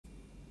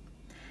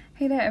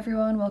Hey there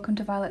everyone, welcome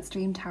to Violet's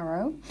Dream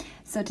Tarot.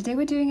 So today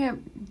we're doing a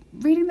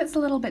reading that's a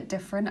little bit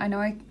different. I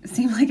know I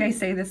seem like I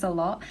say this a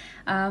lot,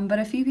 but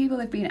a few people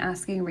have been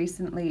asking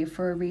recently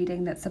for a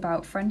reading that's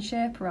about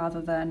friendship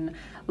rather than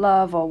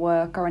love or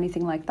work or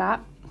anything like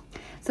that.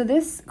 So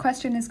this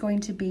question is going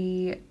to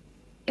be,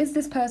 is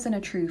this person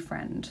a true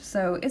friend?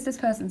 So is this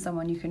person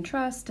someone you can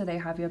trust? Do they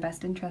have your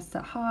best interests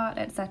at heart,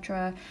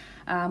 etc.?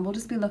 We'll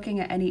just be looking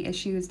at any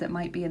issues that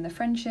might be in the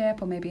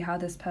friendship or maybe how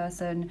this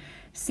person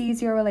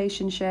sees your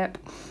relationship.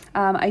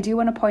 I do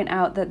want to point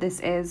out that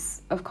this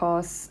is, of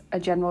course, a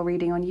general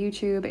reading on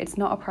YouTube. It's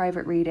not a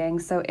private reading.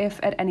 So if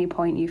at any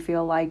point you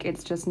feel like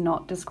it's just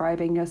not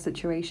describing your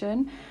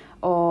situation,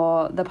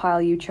 or the pile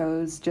you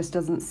chose just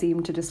doesn't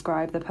seem to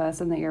describe the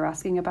person that you're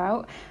asking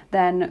about,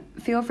 then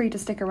feel free to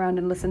stick around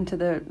and listen to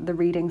the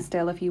reading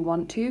still if you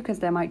want to, because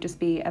there might just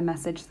be a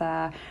message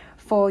there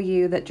for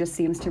you that just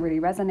seems to really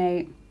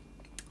resonate.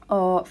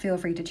 Or feel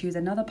free to choose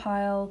another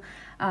pile.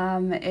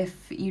 If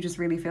you just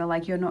really feel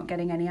like you're not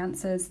getting any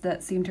answers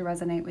that seem to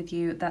resonate with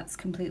you, that's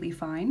completely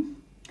fine.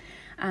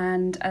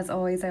 And as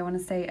always, I want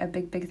to say a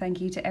big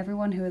thank you to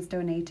everyone who has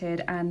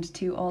donated and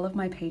to all of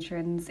my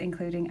patrons,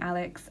 including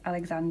Alex,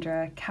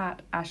 Alexandra,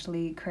 Kat,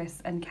 Ashley,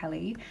 Chris, and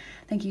Kelly.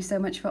 Thank you so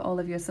much for all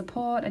of your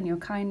support and your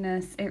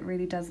kindness. It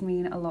really does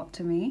mean a lot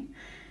to me.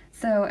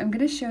 So I'm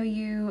going to show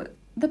you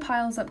the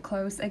piles up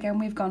close. Again,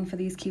 we've gone for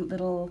these cute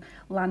little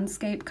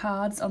landscape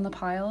cards on the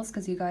piles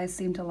because you guys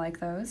seem to like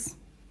those.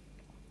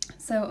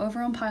 So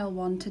over on pile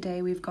 1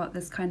 today, we've got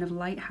this kind of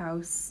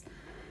lighthouse,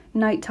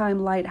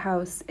 nighttime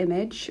lighthouse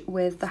image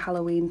with the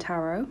Halloween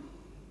tarot.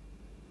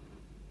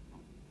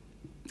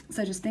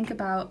 So just think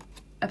about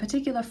a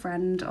particular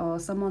friend or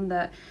someone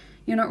that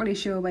you're not really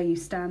sure where you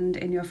stand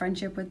in your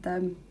friendship with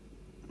them,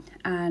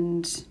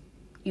 and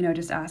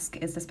just ask,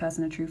 is this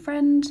person a true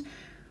friend?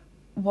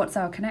 What's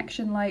our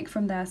connection like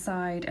from their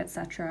side,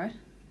 etc.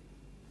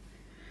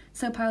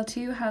 So pile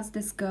 2 has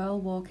this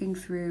girl walking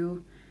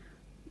through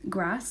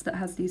grass that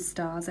has these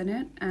stars in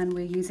it, and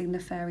we're using the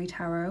Faery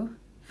tarot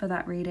for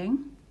that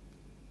reading.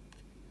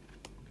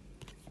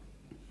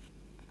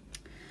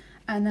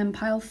 And then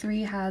pile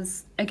 3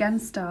 has, again,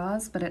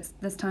 stars, but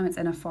this time it's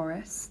in a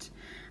forest,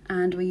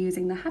 and we're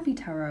using the Happy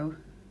tarot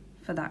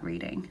for that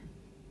reading.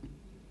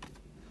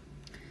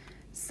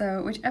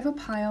 So whichever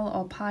pile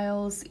or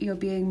piles you're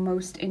being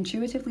most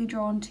intuitively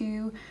drawn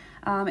to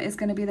is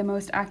going to be the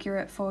most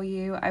accurate for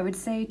you. I would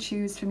say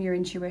choose from your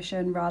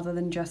intuition rather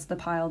than just the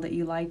pile that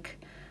you like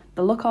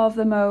the look of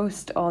the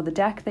most or the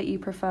deck that you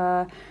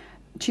prefer.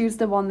 Choose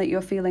the one that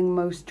you're feeling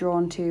most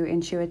drawn to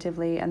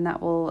intuitively, and that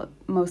will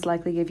most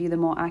likely give you the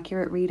more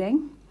accurate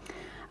reading.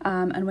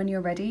 And when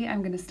you're ready,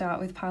 I'm going to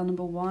start with pile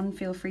number 1.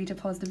 Feel free to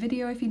pause the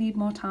video if you need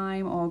more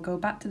time, or go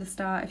back to the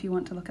start if you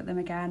want to look at them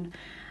again.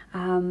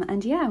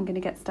 And yeah, I'm going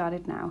to get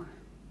started now.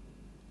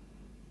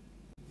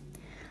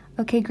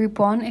 Okay, group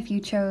 1, if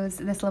you chose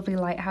this lovely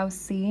lighthouse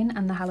scene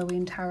and the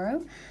Halloween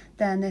tarot,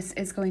 then this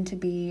is going to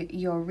be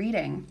your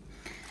reading.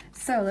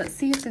 So let's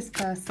see if this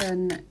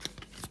person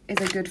is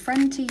a good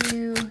friend to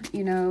you.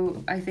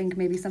 I think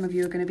maybe some of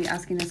you are going to be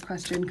asking this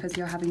question because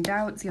you're having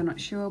doubts. You're not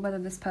sure whether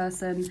this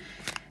person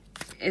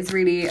is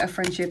really a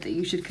friendship that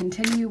you should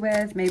continue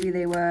with. Maybe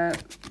they were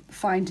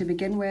fine to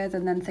begin with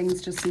and then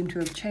things just seem to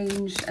have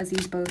changed as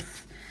you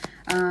both,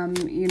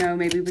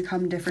 maybe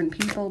become different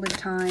people with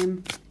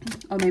time.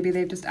 Or maybe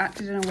they've just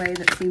acted in a way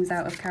that seems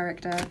out of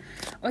character.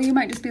 Or you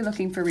might just be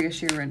looking for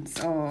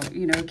reassurance or,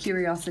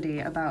 curiosity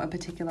about a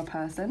particular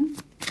person.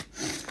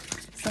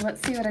 So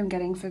let's see what I'm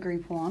getting for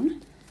group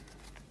 1.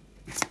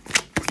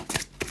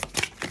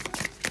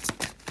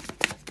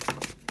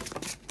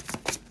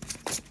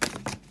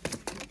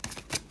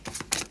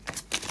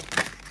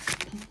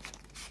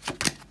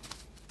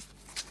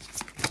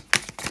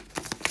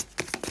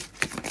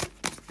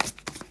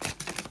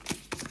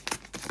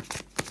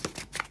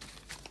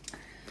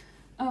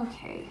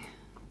 Okay,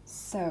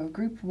 so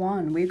group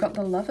 1, we've got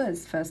the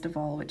Lovers first of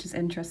all, which is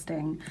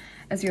interesting,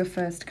 as your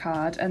first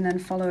card, and then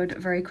followed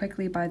very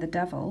quickly by the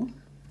Devil.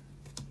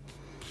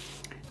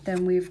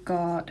 Then we've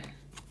got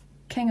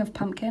King of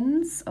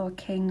Pumpkins or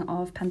King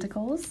of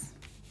Pentacles,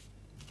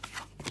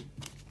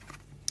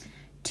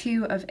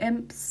 2 of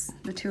Imps,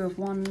 the 2 of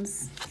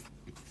Wands,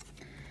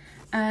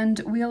 and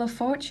Wheel of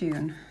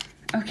Fortune.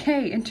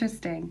 Okay,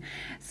 interesting.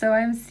 So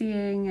I'm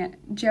seeing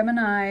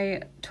Gemini,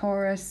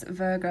 Taurus,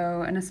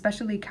 Virgo, and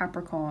especially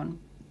Capricorn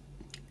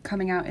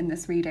coming out in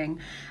this reading.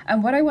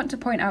 And what I want to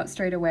point out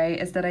straight away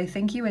is that I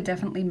think you are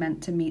definitely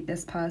meant to meet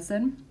this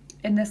person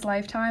in this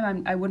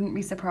lifetime. I wouldn't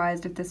be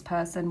surprised if this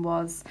person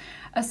was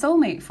a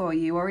soulmate for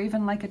you, or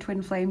even like a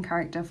twin flame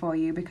character for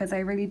you, because I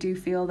really do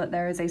feel that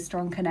there is a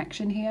strong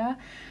connection here,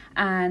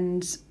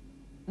 and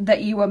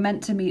that you were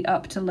meant to meet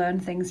up to learn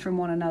things from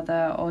one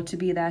another, or to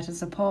be there to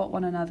support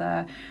one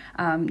another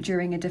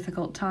during a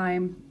difficult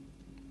time.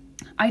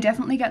 I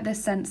definitely get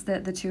this sense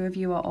that the two of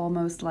you are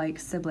almost like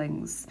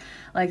siblings.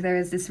 Like there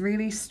is this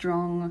really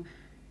strong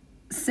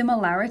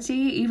similarity,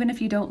 even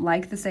if you don't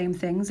like the same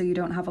things or you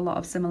don't have a lot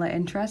of similar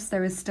interests,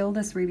 there is still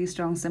this really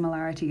strong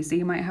similarity. So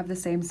you might have the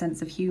same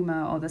sense of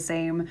humor or the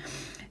same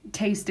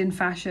taste in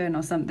fashion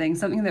or something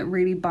that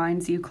really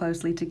binds you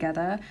closely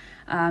together,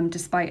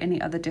 despite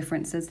any other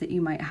differences that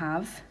you might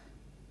have.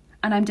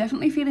 And I'm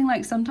definitely feeling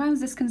like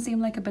sometimes this can seem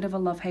like a bit of a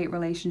love-hate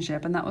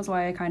relationship, and that was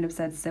why I kind of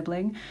said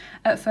sibling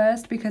at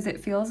first, because it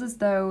feels as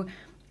though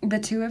the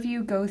two of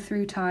you go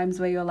through times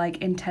where you're like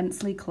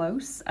intensely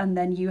close, and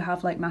then you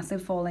have like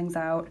massive fallings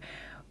out,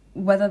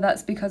 whether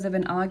that's because of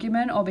an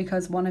argument or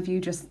because one of you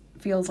just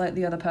feels like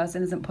the other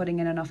person isn't putting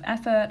in enough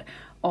effort,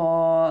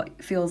 or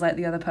feels like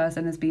the other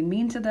person has been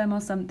mean to them or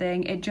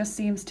something. It just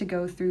seems to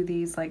go through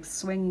these like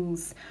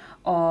swings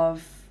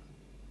of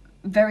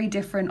very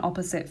different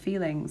opposite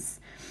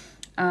feelings.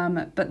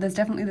 But there's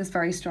definitely this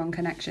very strong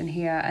connection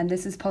here, and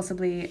this is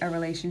possibly a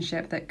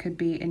relationship that could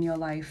be in your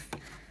life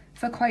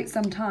for quite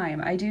some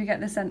time. I do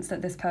get the sense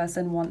that this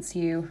person wants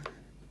you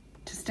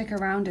to stick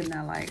around in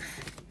their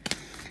life.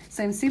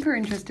 So I'm super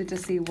interested to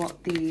see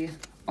what the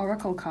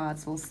Oracle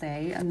cards will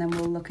say, and then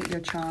we'll look at your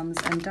charms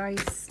and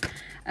dice,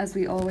 as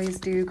we always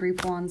do,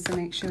 group one, so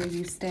make sure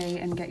you stay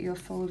and get your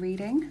full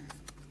reading.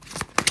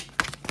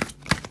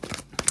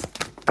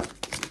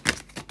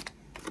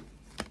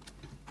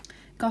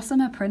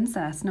 Gossamer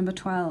Princess, number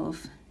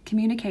 12.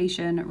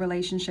 Communication,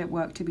 relationship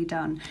work to be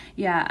done.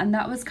 Yeah, and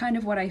that was kind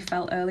of what I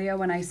felt earlier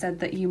when I said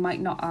that you might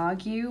not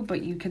argue,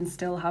 but you can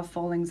still have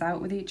fallings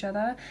out with each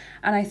other.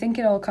 And I think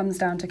it all comes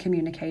down to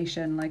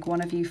communication. Like, one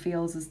of you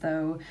feels as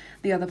though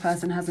the other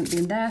person hasn't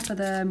been there for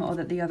them, or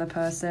that the other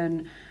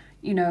person,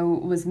 you know,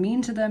 was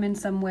mean to them in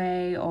some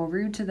way or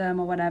rude to them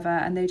or whatever,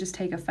 and they just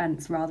take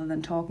offense rather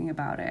than talking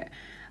about it.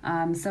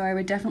 So I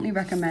would definitely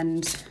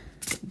recommend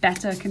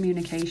better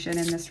communication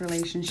in this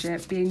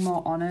relationship, being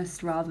more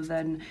honest rather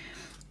than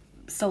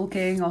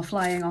sulking or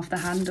flying off the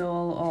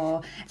handle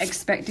or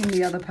expecting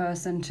the other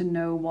person to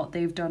know what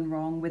they've done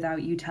wrong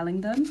without you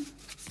telling them.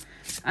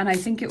 And I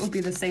think it would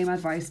be the same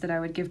advice that I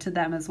would give to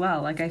them as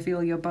well. Like, I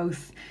feel you're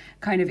both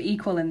kind of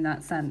equal in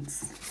that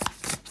sense.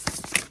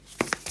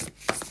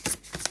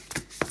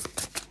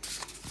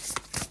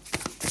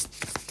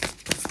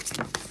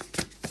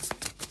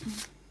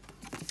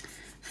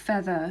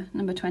 Feather,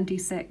 number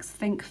 26,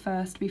 think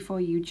first before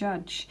you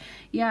judge.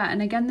 Yeah,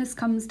 and again, this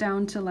comes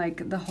down to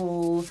like the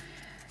whole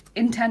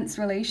intense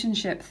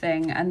relationship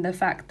thing and the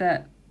fact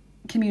that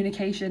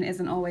communication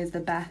isn't always the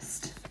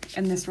best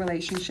in this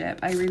relationship.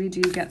 I really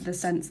do get the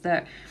sense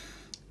that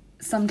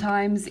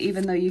sometimes,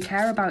 even though you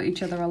care about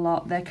each other a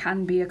lot, there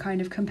can be a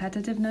kind of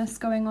competitiveness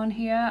going on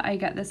here. I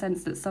get the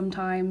sense that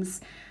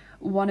sometimes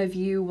one of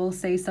you will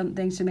say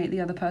something to make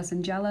the other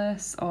person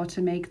jealous, or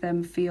to make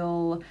them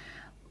feel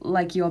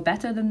like you're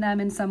better than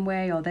them in some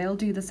way, or they'll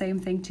do the same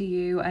thing to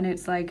you. And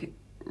it's like,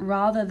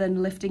 rather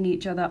than lifting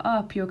each other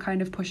up, you're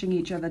kind of pushing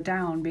each other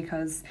down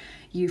because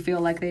you feel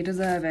like they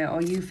deserve it,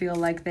 or you feel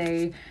like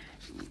they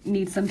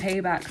need some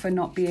payback for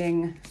not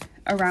being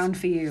around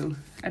for you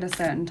at a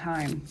certain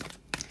time.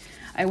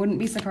 I wouldn't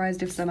be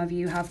surprised if some of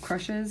you have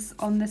crushes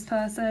on this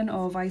person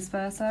or vice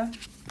versa,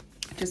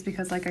 just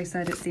because, like I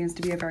said, it seems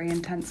to be a very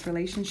intense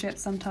relationship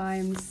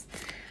sometimes.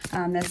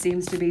 There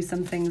seems to be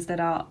some things that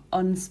are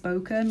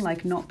unspoken,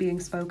 like not being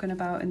spoken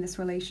about in this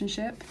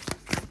relationship.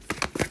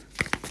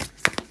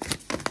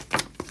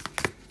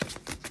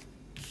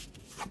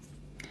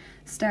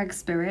 Stag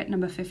Spirit,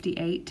 number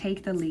 58,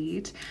 take the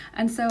lead.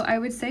 And so I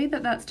would say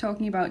that that's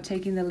talking about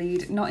taking the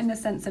lead, not in the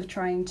sense of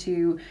trying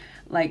to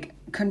like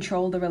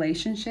control the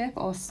relationship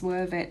or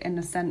swerve it in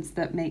a sense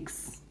that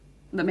makes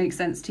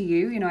sense to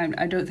you. You know,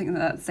 I don't think that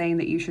that's saying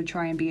that you should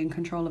try and be in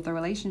control of the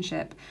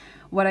relationship.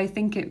 What I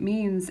think it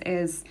means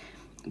is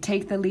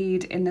take the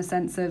lead in the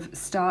sense of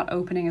start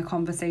opening a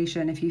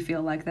conversation if you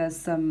feel like there's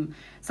something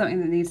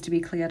that needs to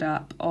be cleared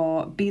up,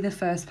 or be the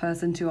first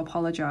person to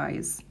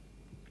apologize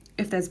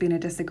if there's been a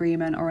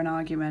disagreement or an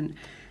argument,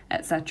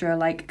 etc.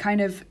 Like,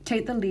 kind of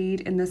take the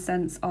lead in the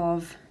sense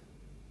of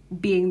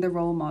being the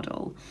role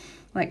model,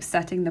 like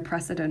setting the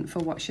precedent for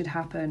what should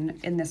happen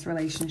in this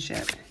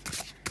relationship.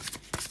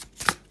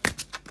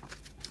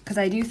 Because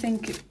I do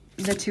think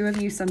the two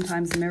of you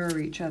sometimes mirror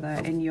each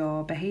other in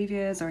your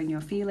behaviors or in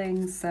your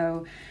feelings.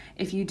 So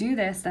if you do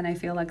this, then I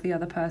feel like the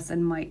other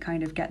person might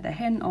kind of get the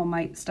hint, or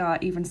might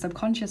start even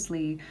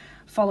subconsciously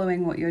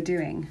following what you're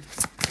doing.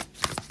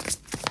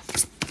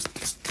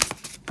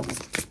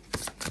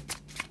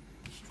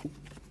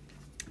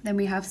 Then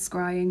we have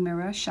Scrying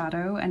Mirror,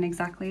 Shadow, and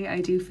exactly,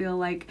 I do feel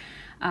like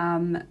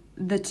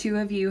the two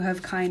of you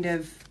have kind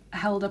of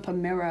held up a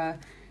mirror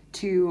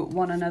to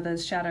one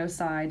another's shadow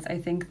sides. I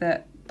think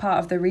that part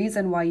of the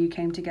reason why you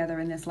came together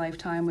in this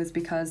lifetime was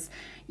because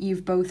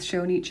you've both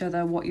shown each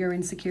other what your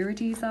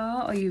insecurities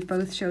are, or you've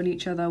both shown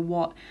each other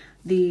what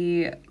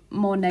the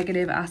more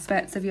negative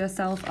aspects of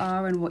yourself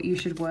are and what you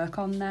should work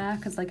on there.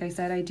 Because like I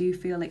said, I do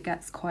feel it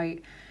gets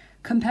quite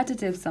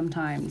competitive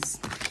sometimes.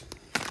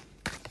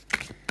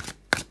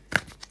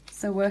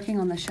 So working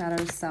on the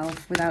shadow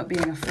self without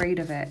being afraid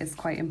of it is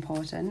quite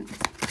important.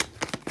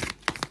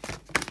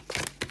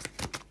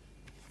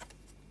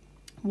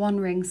 One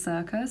Ring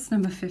Circus,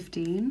 number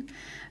 15.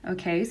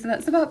 Okay, so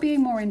that's about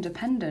being more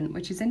independent,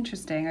 which is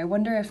interesting. I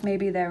wonder if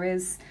maybe there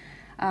is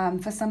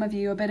For some of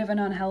you, a bit of an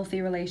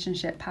unhealthy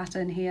relationship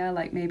pattern here,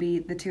 like maybe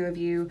the two of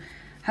you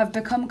have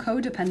become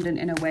codependent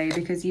in a way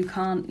because you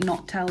can't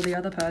not tell the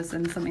other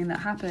person something that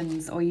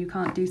happens, or you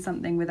can't do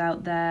something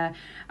without their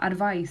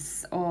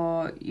advice,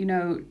 or, you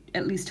know,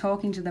 at least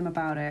talking to them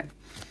about it.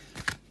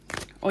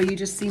 Or you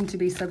just seem to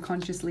be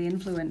subconsciously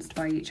influenced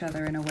by each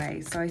other in a way.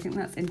 So I think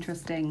that's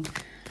interesting,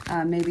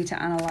 maybe to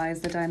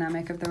analyze the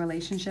dynamic of the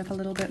relationship a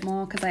little bit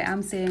more, because I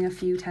am seeing a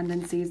few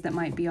tendencies that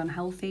might be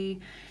unhealthy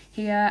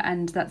here,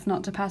 and that's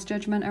not to pass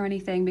judgment or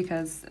anything,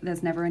 because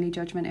there's never any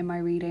judgment in my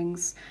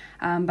readings,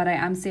 but I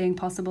am seeing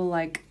possible,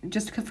 like,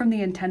 just from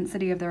the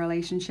intensity of the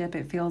relationship,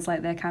 it feels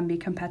like there can be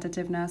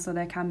competitiveness, or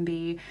there can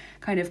be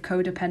kind of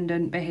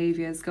codependent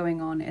behaviors going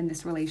on in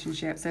this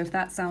relationship. So if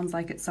that sounds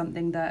like it's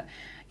something that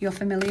you're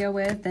familiar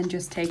with, then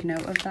just take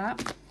note of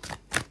that.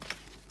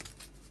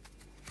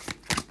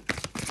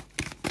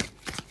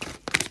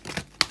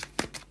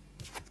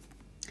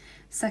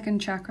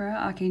 Second chakra,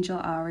 Archangel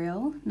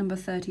Ariel, number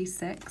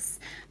 36.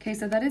 Okay,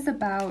 so that is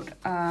about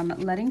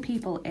letting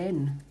people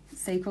in,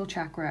 sacral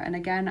chakra. And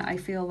again, I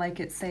feel like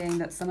it's saying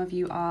that some of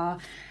you are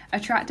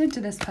attracted to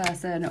this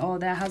person, or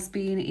there has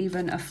been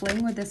even a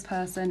fling with this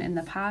person in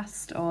the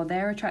past, or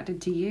they're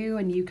attracted to you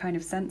and you kind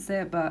of sense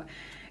it, but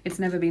it's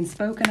never been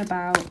spoken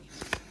about.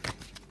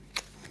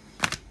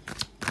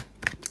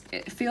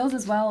 It feels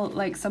as well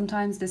like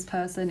sometimes this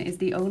person is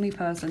the only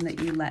person that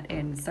you let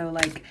in. So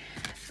like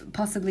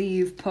possibly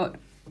you've put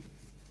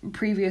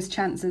previous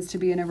chances to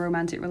be in a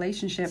romantic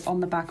relationship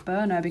on the back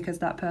burner because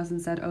that person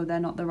said, oh, they're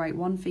not the right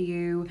one for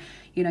you,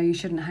 you know, you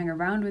shouldn't hang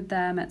around with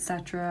them,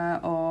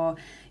 etc. Or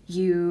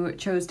you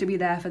chose to be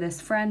there for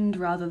this friend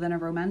rather than a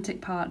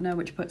romantic partner,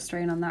 which put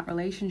strain on that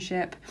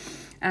relationship.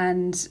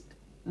 And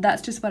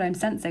that's just what I'm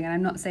sensing. And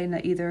I'm not saying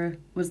that either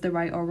was the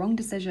right or wrong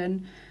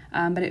decision,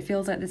 but it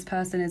feels like this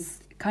person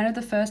is kind of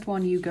the first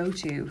one you go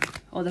to,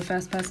 or the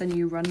first person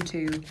you run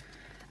to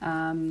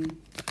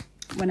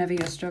whenever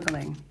you're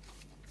struggling,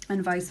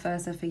 and vice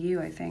versa for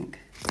you, I think.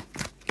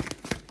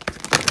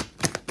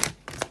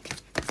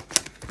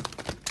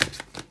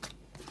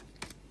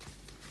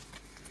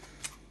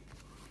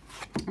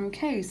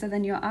 Okay, so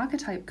then your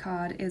archetype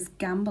card is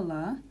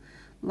Gambler,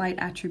 light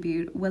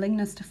attribute,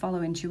 willingness to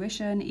follow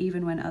intuition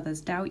even when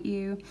others doubt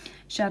you.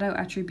 Shadow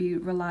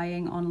attribute,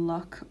 relying on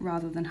luck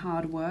rather than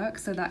hard work.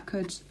 So that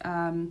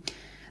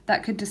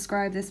could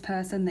describe this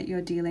person that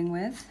you're dealing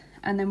with.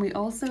 And then we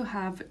also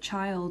have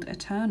Child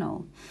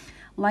Eternal.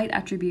 Light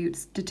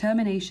attributes,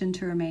 determination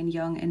to remain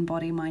young in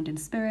body, mind, and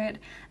spirit,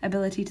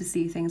 ability to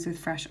see things with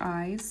fresh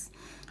eyes.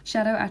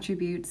 Shadow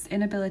attributes,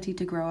 inability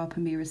to grow up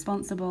and be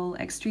responsible,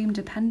 extreme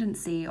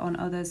dependency on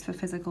others for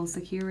physical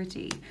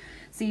security.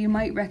 So you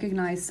might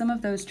recognize some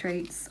of those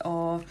traits,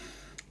 or,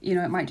 you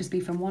know, it might just be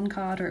from one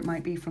card, or it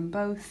might be from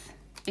both,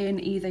 in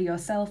either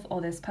yourself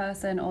or this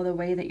person, or the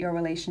way that your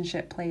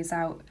relationship plays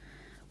out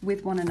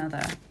with one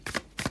another.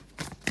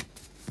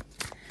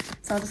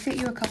 So I'll just get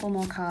you a couple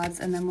more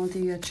cards and then we'll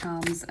do your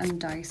charms and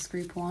dice,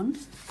 group 1.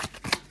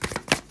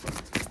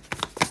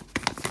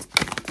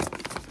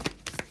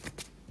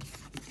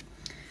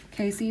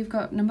 Okay, so you've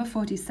got number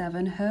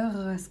 47,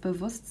 höheres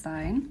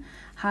Bewusstsein,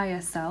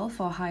 higher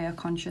self or higher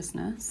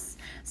consciousness.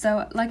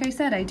 So like I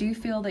said, I do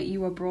feel that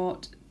you were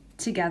brought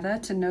together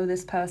to know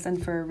this person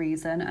for a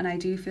reason, and I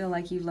do feel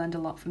like you've learned a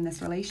lot from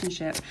this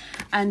relationship.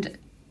 And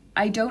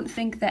I don't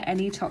think that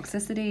any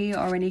toxicity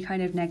or any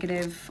kind of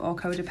negative or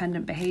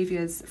codependent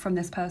behaviors from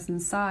this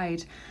person's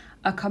side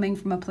are coming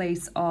from a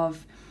place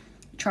of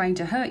trying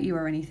to hurt you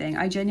or anything.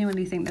 I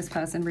genuinely think this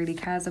person really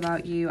cares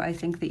about you. I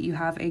think that you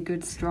have a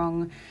good,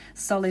 strong,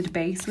 solid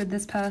base with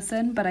this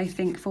person, but I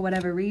think for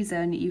whatever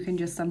reason, you can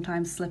just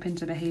sometimes slip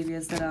into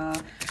behaviors that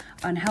are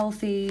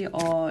unhealthy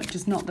or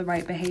just not the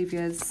right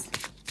behaviors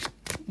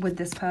with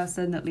this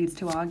person that leads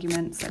to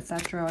arguments,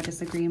 etc., or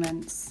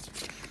disagreements.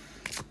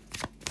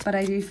 But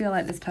I do feel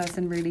like this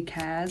person really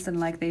cares, and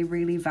like they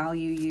really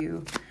value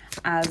you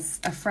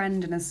as a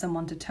friend and as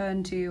someone to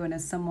turn to and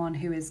as someone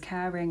who is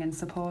caring and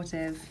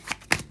supportive.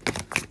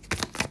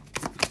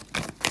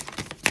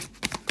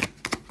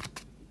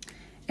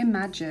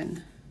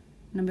 Imagine,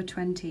 number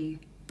 20.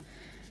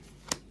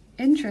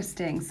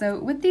 Interesting. So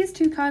with these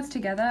two cards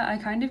together, I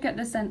kind of get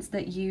the sense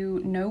that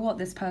you know what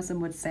this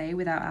person would say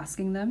without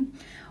asking them,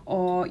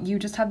 or you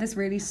just have this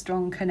really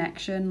strong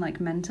connection, like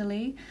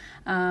mentally,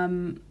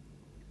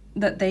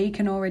 that they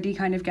can already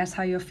kind of guess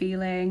how you're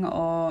feeling,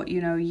 or,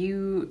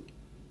 you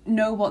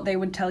know what they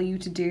would tell you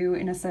to do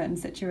in a certain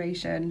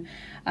situation.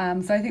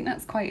 So I think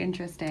that's quite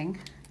interesting.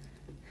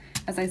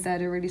 As I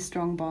said, a really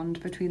strong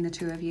bond between the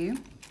two of you.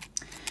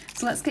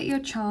 So let's get your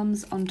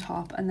charms on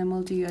top and then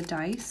we'll do your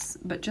dice.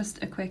 But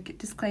just a quick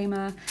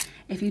disclaimer,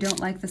 if you don't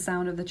like the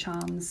sound of the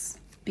charms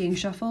being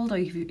shuffled, or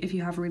if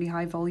you have really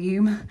high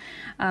volume,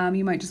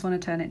 you might just want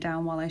to turn it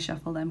down while I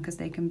shuffle them, because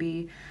they can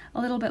be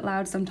a little bit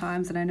loud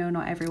sometimes, and I know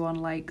not everyone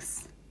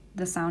likes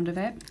the sound of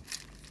it.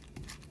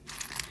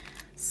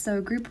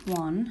 So group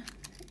 1,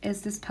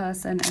 is this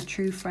person a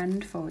true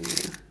friend for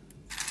you?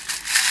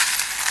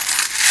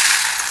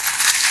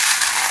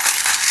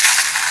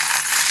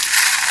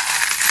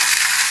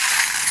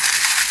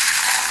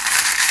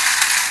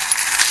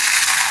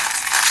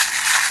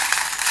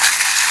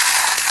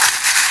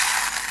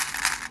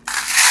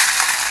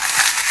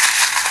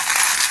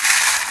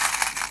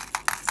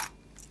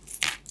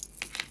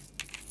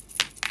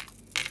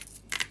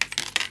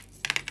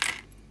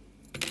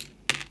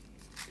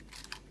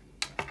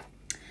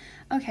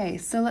 Okay,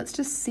 so let's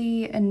just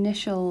see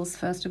initials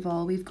first of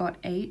all. We've got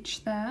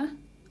H there,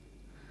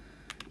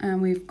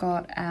 and we've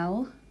got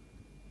L,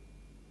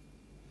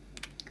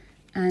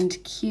 and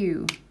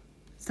Q.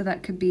 So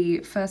that could be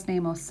first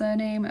name or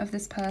surname of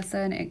this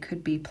person. It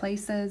could be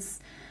places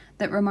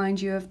that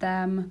remind you of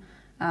them.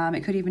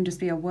 It could even just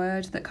be a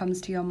word that comes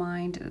to your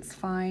mind. It's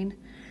fine.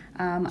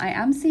 I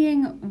am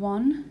seeing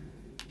 1,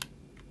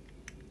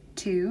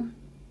 2,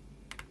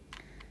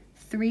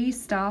 3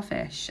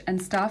 starfish,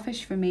 and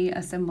starfish for me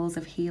are symbols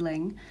of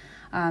healing.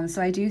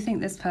 So I do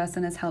think this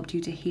person has helped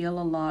you to heal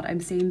a lot.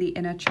 I'm seeing the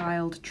inner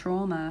child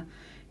trauma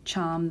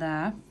charm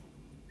there.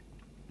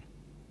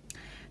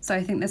 So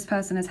I think this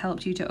person has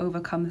helped you to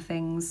overcome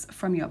things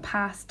from your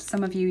past.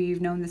 Some of you,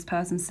 you've known this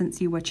person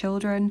since you were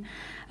children.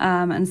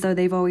 And so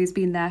they've always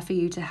been there for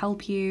you to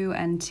help you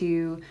and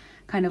to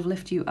kind of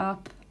lift you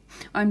up.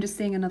 I'm just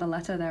seeing another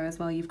letter there as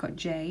well. You've got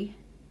J.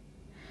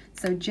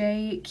 So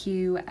J,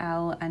 Q,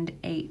 L, and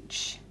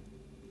H.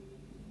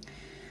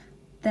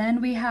 Then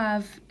we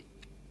have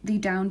the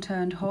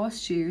downturned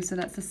horseshoe. So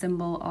that's a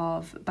symbol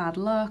of bad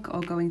luck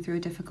or going through a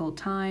difficult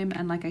time.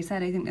 And like I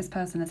said, I think this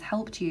person has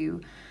helped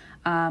you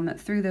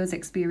through those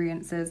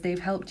experiences. They've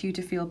helped you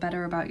to feel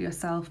better about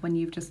yourself when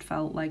you've just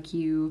felt like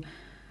you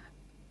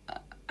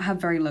have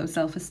very low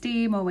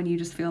self-esteem, or when you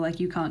just feel like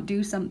you can't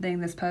do something.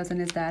 This person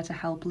is there to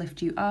help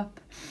lift you up.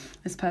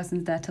 This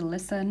person's there to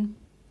listen.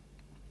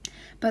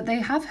 But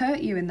they have hurt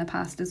you in the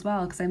past as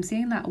well, because I'm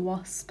seeing that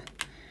wasp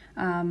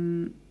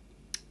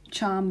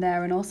charm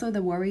there, and also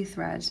the worry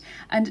thread.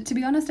 And to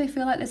be honest, I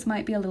feel like this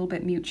might be a little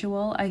bit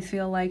mutual. I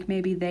feel like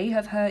maybe they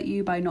have hurt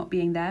you by not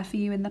being there for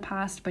you in the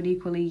past, but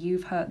equally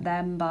you've hurt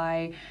them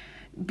by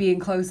being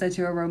closer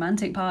to a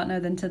romantic partner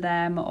than to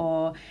them,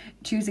 or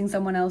choosing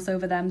someone else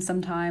over them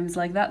sometimes.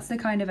 Like, that's the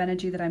kind of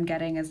energy that I'm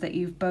getting, is that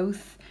you've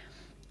both,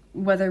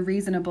 whether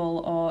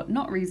reasonable or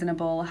not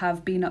reasonable,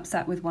 have been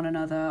upset with one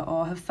another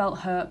or have felt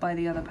hurt by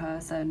the other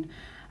person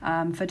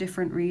for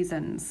different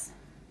reasons.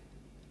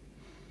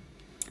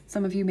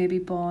 Some of you may be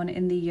born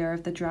in the year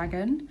of the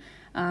dragon,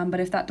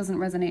 but if that doesn't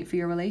resonate for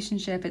your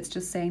relationship, it's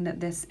just saying that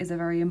this is a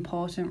very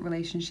important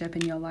relationship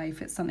in your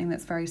life. It's something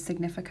that's very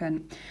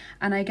significant.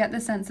 And I get the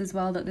sense as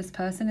well that this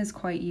person is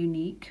quite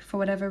unique. For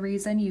whatever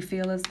reason, you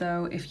feel as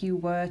though if you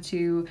were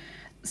to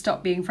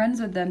stop being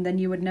friends with them, then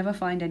you would never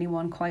find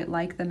anyone quite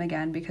like them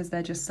again, because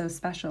they're just so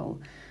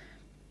special.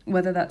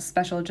 Whether that's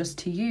special just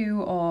to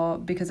you or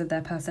because of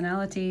their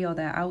personality or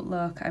their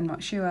outlook, I'm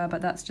not sure,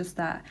 but that's just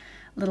that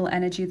little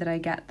energy that I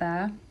get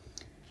there.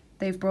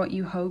 They've brought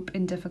you hope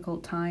in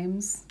difficult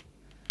times.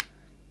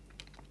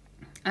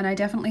 And I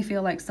definitely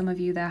feel like some of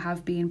you, there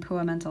have been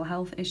poor mental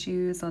health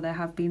issues, or there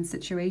have been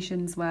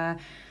situations where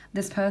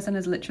this person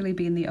has literally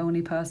been the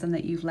only person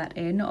that you've let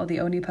in, or the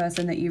only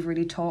person that you've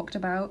really talked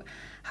about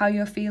how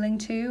you're feeling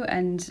to,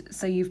 and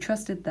so you've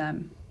trusted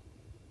them.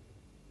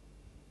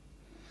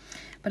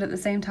 But at the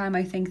same time,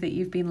 I think that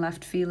you've been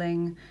left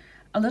feeling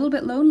a little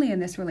bit lonely in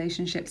this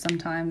relationship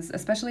sometimes,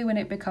 especially when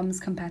it becomes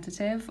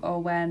competitive,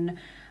 or when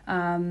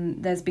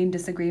there's been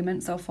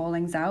disagreements or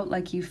fallings out.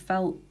 Like, you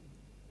felt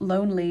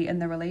lonely in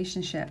the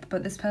relationship,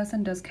 but this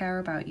person does care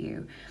about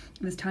you.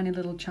 This tiny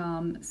little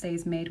charm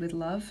says made with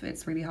love.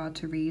 It's really hard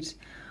to read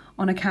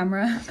on a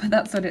camera, but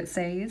that's what it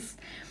says.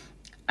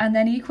 And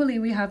then equally,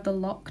 we have the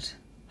locked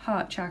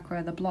heart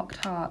chakra, the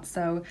blocked heart.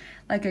 So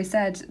like I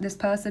said, this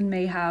person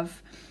may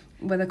have,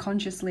 whether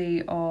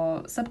consciously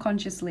or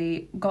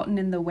subconsciously, gotten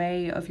in the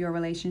way of your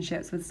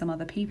relationships with some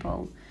other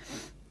people.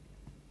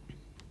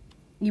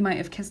 You might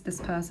have kissed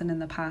this person in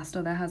the past,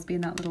 or there has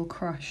been that little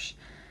crush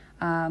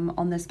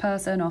on this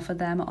person, or for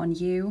them on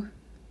you.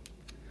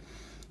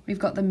 We've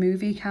got the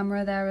movie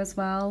camera there as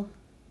well.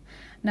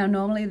 Now,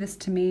 normally this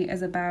to me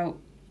is about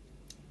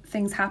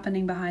things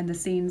happening behind the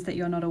scenes that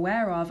you're not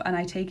aware of, and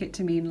I take it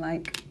to mean,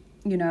 like,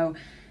 you know,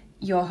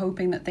 you're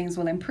hoping that things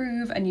will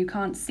improve and you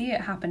can't see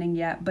it happening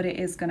yet, but it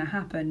is going to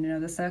happen. You know,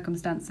 the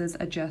circumstances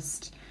are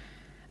just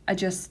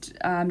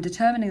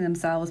determining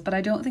themselves. But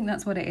I don't think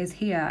that's what it is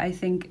here. I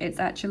think it's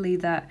actually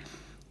that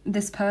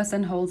this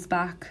person holds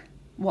back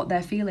what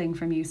they're feeling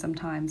from you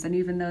sometimes, and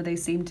even though they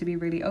seem to be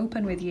really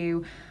open with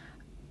you,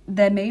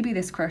 there may be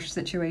this crush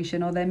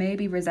situation, or there may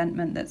be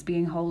resentment that's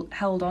being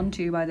held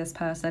onto by this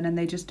person, and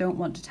they just don't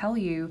want to tell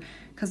you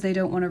because they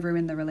don't want to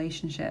ruin the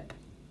relationship.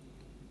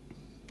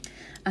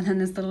 And then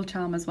this little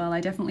charm as well.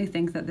 I definitely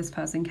think that this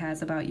person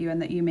cares about you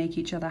and that you make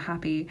each other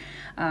happy,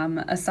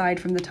 aside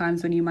from the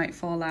times when you might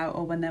fall out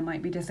or when there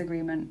might be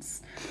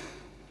disagreements.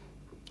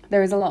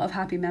 There is a lot of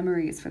happy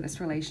memories for this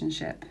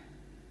relationship.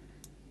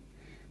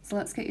 So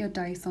let's get your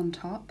dice on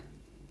top.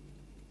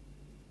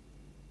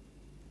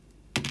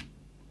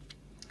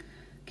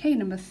 Okay,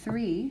 number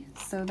 3.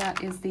 So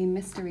that is the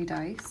mystery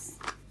dice.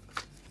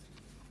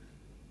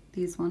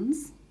 These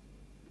ones.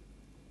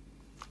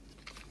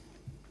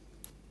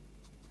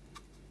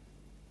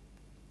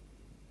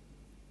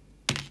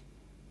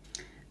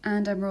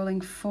 And I'm rolling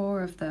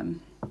 4 of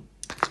them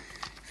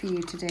for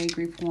you today,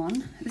 group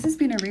 1. This has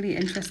been a really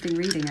interesting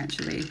reading,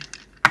 actually.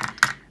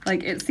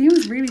 Like, it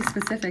seems really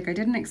specific. I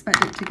didn't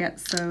expect it to get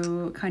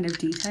so kind of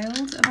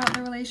detailed about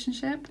the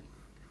relationship.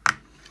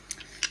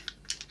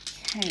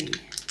 Okay,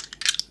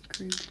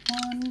 group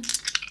 1.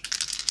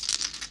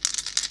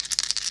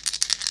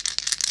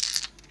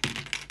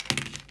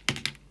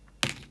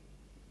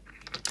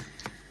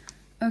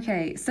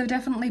 Okay, so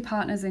definitely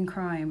partners in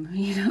crime.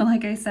 You know,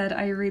 like I said,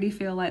 I really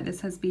feel like this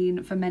has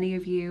been, for many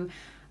of you,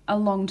 a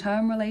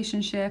long-term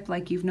relationship,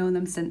 like you've known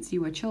them since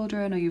you were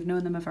children or you've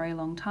known them a very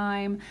long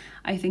time.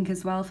 I think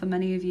as well for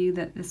many of you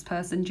that this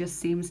person just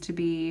seems to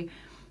be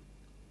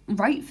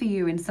right for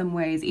you in some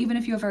ways, even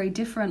if you're very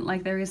different.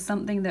 Like, there is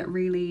something that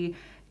really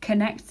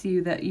connects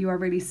you, that you are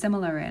really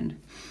similar in.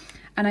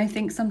 And I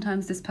think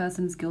sometimes this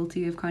person's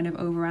guilty of kind of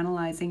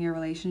overanalyzing your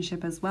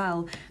relationship as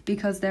well,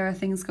 because there are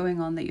things going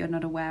on that you're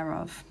not aware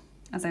of.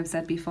 As I've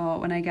said before,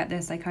 when I get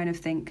this, I kind of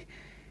think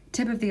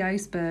tip of the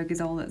iceberg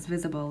is all that's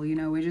visible. You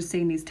know, we're just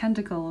seeing these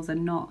tentacles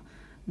and not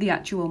the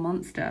actual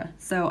monster.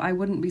 So I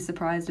wouldn't be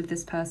surprised if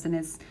this person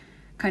is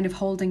kind of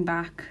holding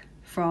back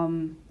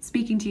from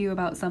speaking to you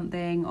about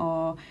something,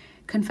 or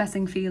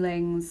confessing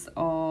feelings,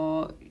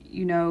 or,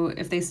 you know,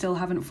 if they still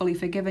haven't fully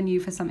forgiven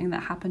you for something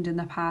that happened in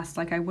the past.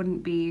 Like, I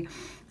wouldn't be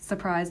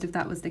surprised if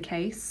that was the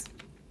case.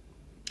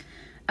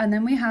 And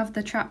then we have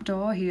the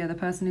trapdoor here, the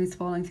person who's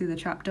falling through the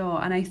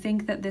trapdoor. And I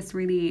think that this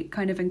really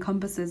kind of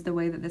encompasses the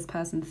way that this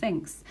person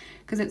thinks,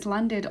 because it's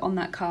landed on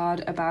that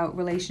card about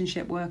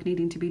relationship work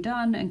needing to be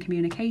done and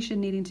communication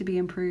needing to be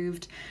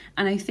improved.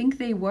 And I think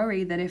they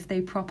worry that if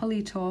they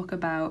properly talk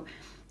about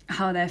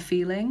how they're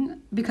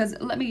feeling, because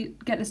let me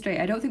get this straight,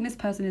 I don't think this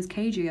person is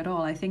cagey at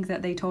all. I think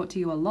that they talk to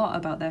you a lot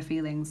about their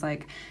feelings.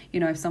 Like,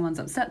 you know, if someone's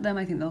upset them,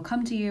 I think they'll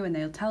come to you and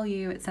they'll tell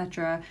you,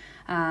 etc.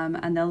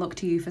 And they'll look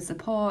to you for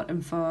support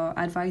and for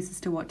advice as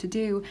to what to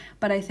do.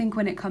 But I think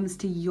when it comes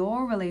to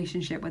your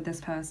relationship with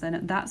this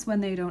person, that's when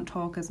they don't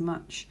talk as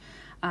much.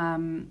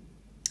 And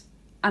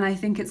I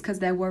think it's because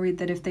they're worried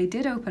that if they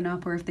did open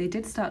up, or if they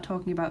did start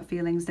talking about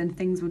feelings, then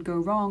things would go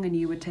wrong and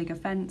you would take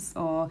offense,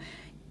 or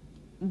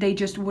they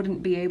just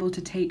wouldn't be able to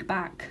take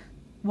back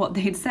what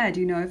they'd said.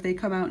 You know, if they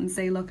come out and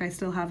say, look, I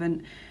still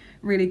haven't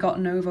really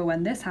gotten over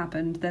when this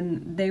happened,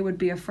 then they would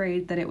be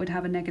afraid that it would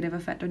have a negative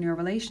effect on your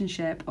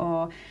relationship.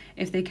 Or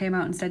if they came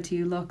out and said to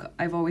you, look,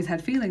 I've always had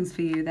feelings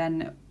for you,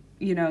 then,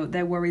 you know,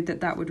 they're worried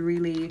that that would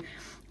really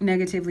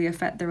negatively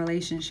affect the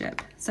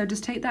relationship. So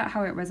just take that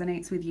how it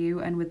resonates with you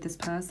and with this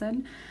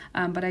person.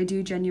 But I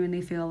do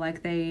genuinely feel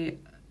like they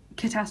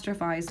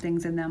catastrophize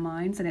things in their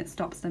minds and it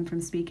stops them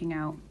from speaking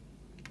out.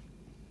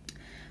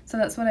 So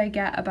that's what I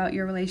get about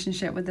your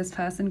relationship with this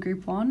person,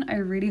 group 1. I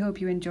really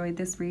hope you enjoyed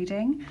this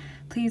reading.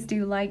 Please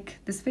do like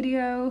this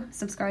video,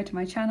 subscribe to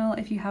my channel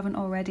if you haven't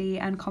already,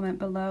 and comment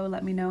below.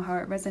 Let me know how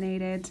it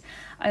resonated.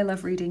 I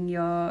love reading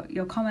your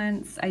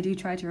comments. I do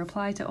try to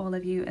reply to all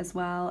of you as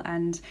well,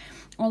 and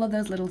all of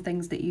those little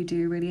things that you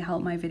do really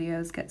help my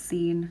videos get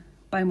seen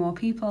by more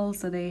people,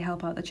 so they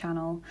help out the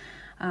channel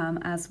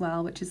as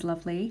well, which is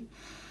lovely.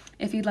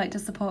 If you'd like to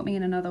support me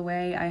in another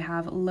way, I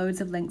have loads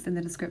of links in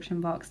the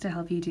description box to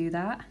help you do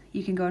that.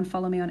 You can go and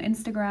follow me on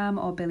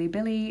Instagram or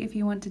Bilibili if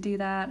you want to do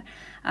that.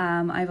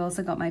 I've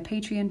also got my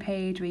Patreon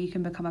page where you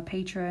can become a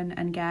patron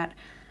and get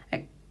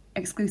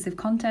exclusive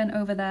content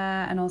over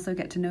there, and also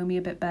get to know me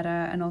a bit better,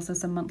 and also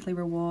some monthly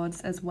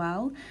rewards as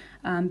well,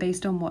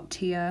 based on what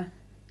tier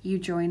you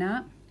join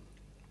at.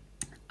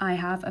 I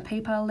have a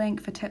PayPal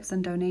link for tips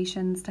and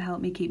donations to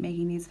help me keep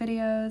making these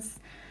videos.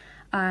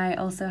 I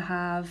also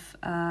have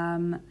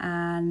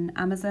an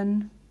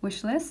Amazon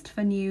wish list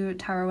for new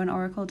tarot and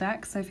oracle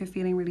decks, so if you're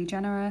feeling really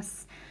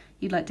generous,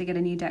 you'd like to get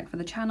a new deck for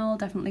the channel,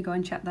 definitely go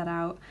and check that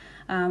out.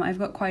 I've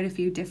got quite a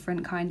few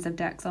different kinds of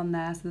decks on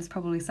there, so there's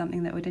probably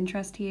something that would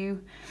interest you.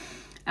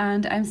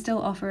 And I'm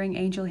still offering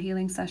angel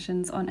healing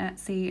sessions on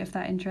Etsy if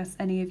that interests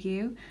any of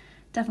you.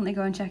 Definitely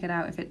go and check it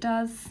out if it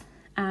does.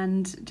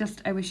 And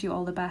just, I wish you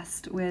all the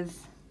best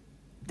with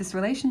this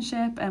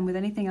relationship and with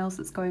anything else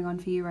that's going on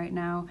for you right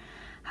now.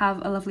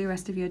 Have a lovely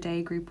rest of your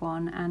day, group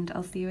 1, and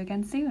I'll see you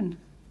again soon.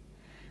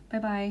 Bye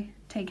bye,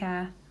 take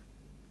care.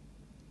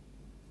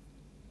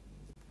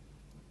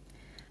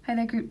 Hi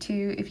there, group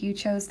 2. If you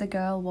chose the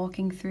girl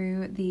walking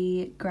through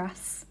the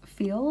grass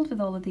field with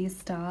all of these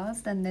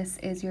stars, then this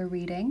is your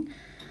reading.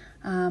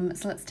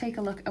 So let's take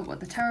a look at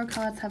what the tarot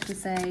cards have to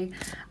say.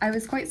 I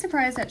was quite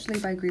surprised actually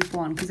by group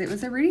 1 because it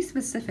was a really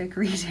specific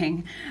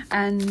reading,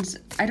 and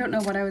I don't know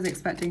what I was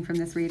expecting from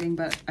this reading,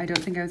 but I don't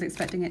think I was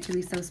expecting it to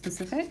be so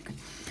specific.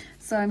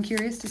 So I'm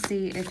curious to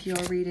see if your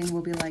reading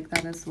will be like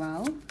that as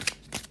well.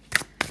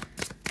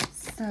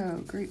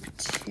 So group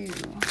 2.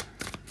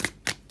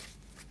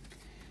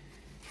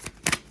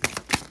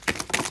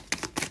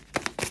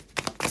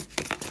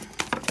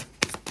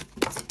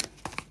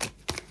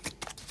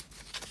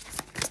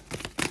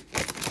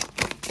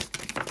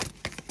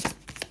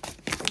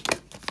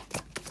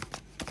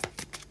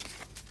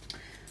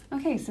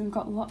 Okay, so we've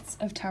got lots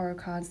of tarot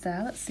cards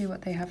there. Let's see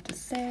what they have to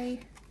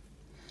say.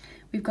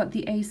 We've got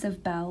the Ace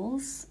of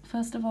Bells,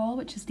 first of all,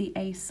 which is the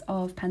Ace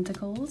of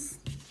Pentacles.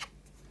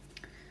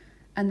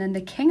 And then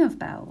the King of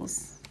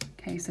Bells.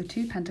 Okay, so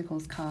 2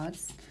 Pentacles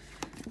cards.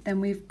 Then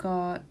we've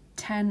got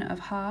 10 of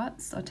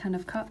Hearts or 10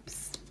 of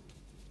Cups,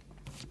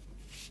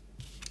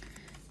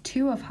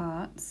 2 of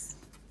Hearts,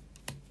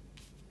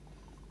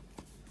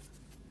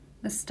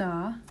 the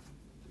Star,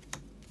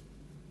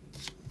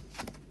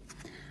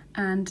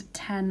 and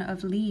 10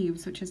 of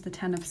Leaves, which is the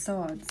 10 of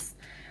Swords.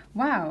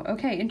 Wow,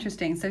 okay,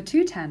 interesting. So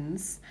 2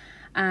 10s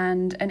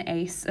and an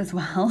ace as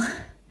well.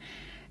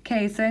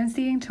 Okay, so I'm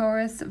seeing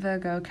Taurus,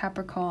 Virgo,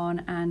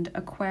 Capricorn, and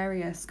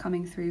Aquarius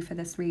coming through for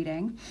this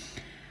reading.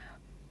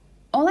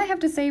 All I have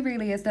to say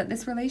really is that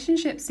this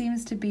relationship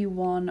seems to be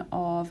one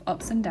of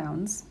ups and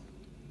downs,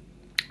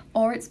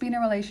 or it's been a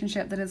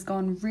relationship that has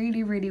gone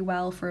really, really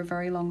well for a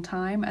very long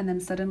time, and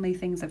then suddenly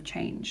things have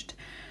changed.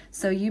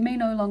 So you may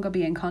no longer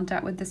be in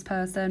contact with this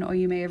person, or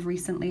you may have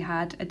recently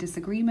had a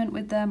disagreement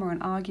with them or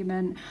an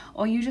argument,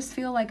 or you just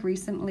feel like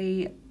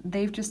recently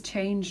they've just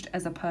changed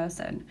as a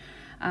person.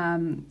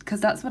 Because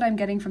that's what I'm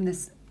getting from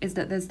this, is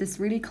that there's this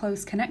really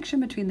close connection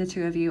between the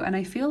two of you, and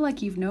I feel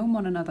like you've known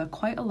one another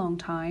quite a long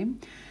time,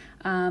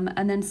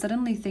 and then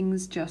suddenly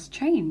things just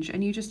change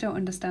and you just don't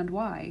understand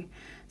why.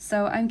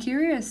 So I'm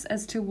curious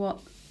as to what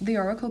the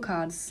Oracle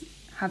cards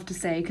have to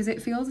say, because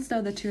it feels as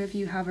though the two of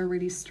you have a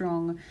really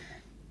strong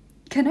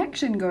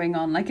connection going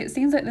on. Like, it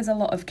seems like there's a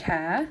lot of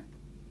care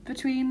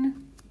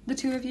between the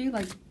two of you.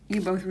 Like,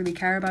 you both really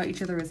care about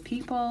each other as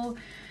people.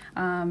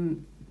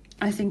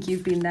 I think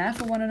you've been there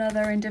for one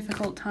another in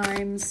difficult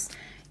times.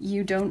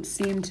 You don't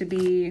seem to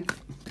be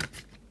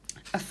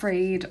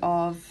afraid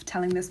of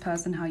telling this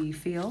person how you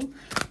feel.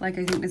 Like,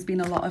 I think there's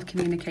been a lot of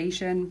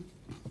communication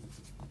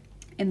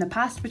in the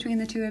past between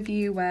the two of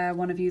you where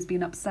one of you's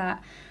been upset,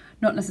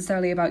 not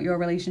necessarily about your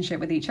relationship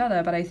with each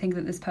other, but I think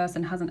that this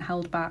person hasn't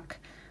held back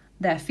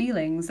their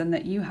feelings and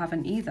that you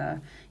haven't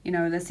either. You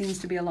know, there seems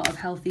to be a lot of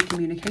healthy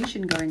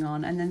communication going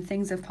on, and then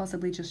things have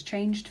possibly just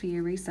changed for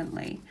you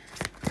recently.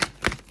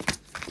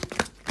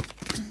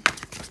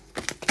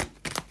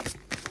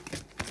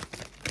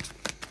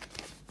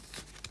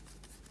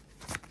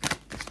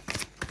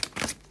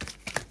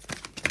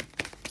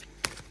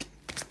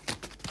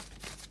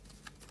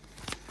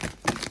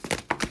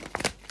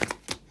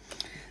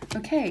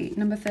 Okay,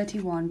 number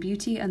 31,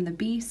 Beauty and the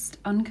Beast,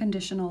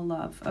 unconditional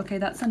love. Okay,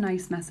 that's a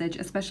nice message,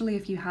 especially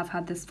if you have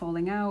had this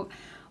falling out,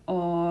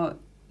 or,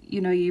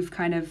 you know, you've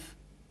kind of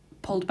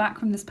pulled back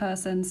from this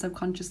person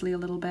subconsciously a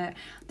little bit.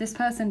 This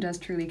person does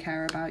truly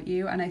care about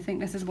you, and I think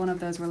this is one of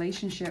those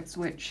relationships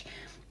which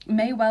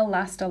may well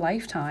last a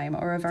lifetime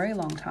or a very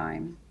long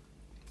time.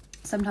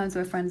 Sometimes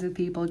we're friends with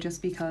people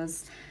just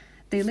because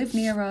they live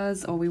near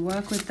us, or we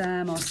work with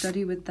them or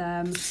study with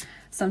them.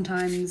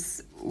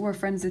 Sometimes we're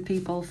friends with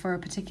people for a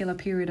particular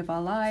period of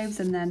our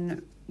lives, and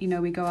then, you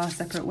know, we go our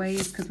separate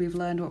ways because we've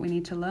learned what we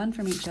need to learn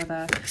from each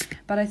other.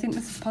 But I think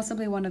this is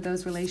possibly one of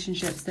those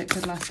relationships that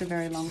could last a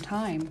very long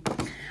time.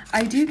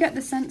 I do get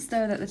the sense,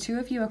 though, that the two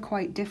of you are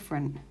quite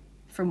different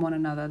from one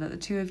another, that the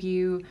two of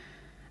you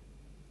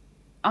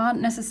aren't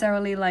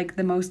necessarily like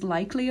the most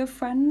likely of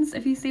friends,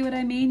 if you see what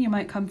I mean. You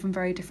might come from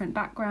very different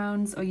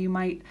backgrounds, or you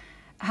might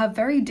have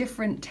very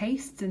different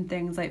tastes in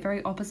things, like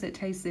very opposite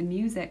tastes in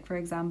music, for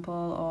example,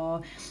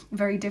 or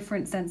very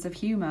different sense of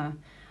humor.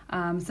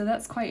 So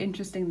that's quite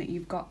interesting that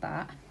you've got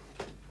that.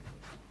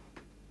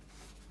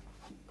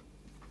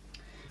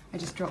 I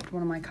just dropped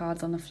one of my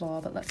cards on the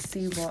floor, but let's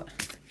see what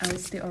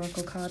else the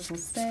Oracle cards will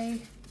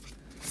say.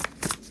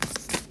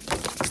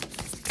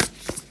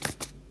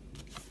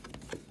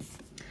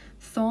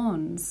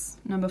 Thorns,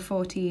 number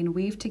 14,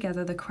 weave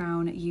together the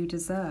crown you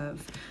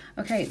deserve.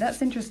 Okay,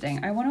 that's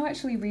interesting. I want to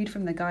actually read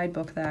from the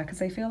guidebook there,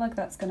 because I feel like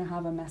that's going to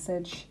have a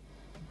message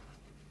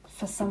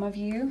for some of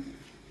you.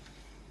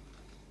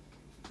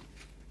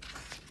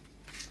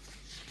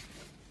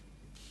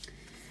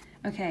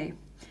 Okay,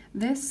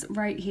 this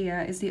right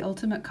here is the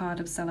ultimate card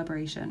of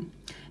celebration.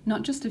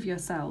 Not just of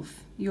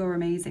yourself, you're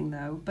amazing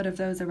though, but of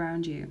those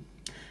around you.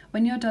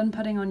 When you're done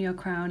putting on your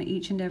crown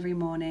each and every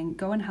morning,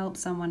 go and help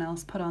someone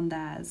else put on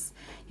theirs.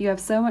 You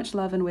have so much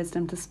love and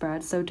wisdom to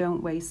spread, so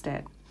don't waste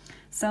it.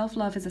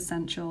 Self-love is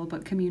essential,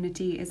 but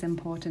community is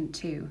important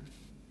too.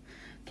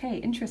 Okay,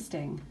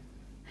 interesting.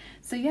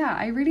 So yeah,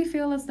 I really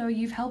feel as though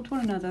you've helped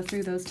one another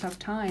through those tough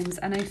times,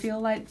 and I feel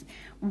like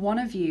one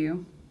of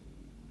you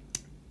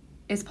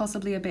is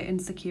possibly a bit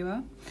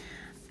insecure,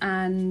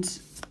 and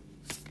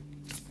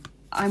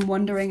I'm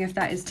wondering if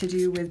that is to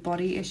do with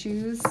body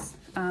issues.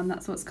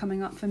 That's what's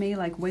coming up for me,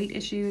 like weight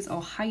issues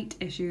or height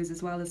issues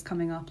as well as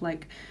coming up.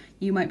 Like,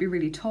 you might be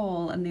really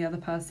tall and the other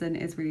person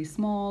is really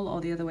small,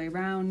 or the other way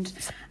around,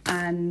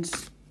 and,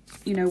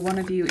 you know, one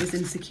of you is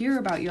insecure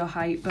about your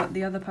height, but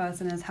the other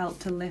person has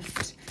helped to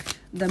lift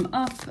them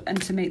up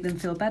and to make them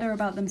feel better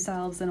about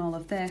themselves and all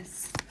of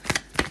this.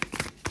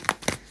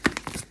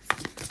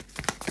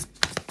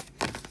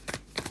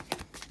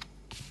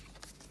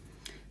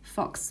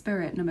 Fox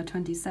Spirit, number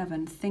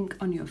 27, think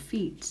on your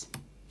feet.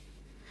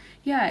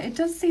 Yeah, it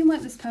does seem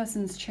like this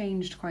person's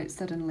changed quite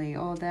suddenly,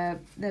 or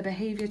their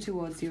behavior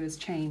towards you has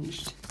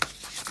changed.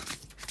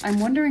 I'm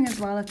wondering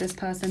as well if this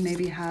person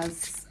maybe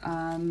has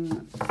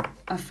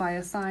a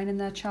fire sign in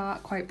their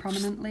chart quite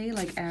prominently,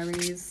 like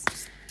Aries,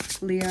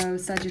 Leo,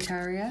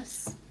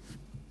 Sagittarius,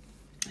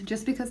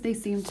 just because they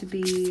seem to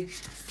be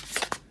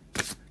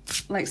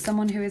like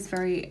someone who is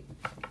very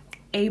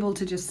able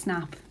to just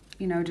snap,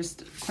 you know,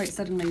 just quite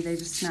suddenly they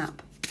just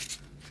snap.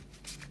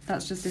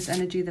 That's just this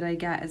energy that I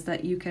get, is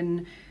that you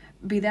can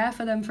be there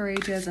for them for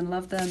ages and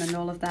love them and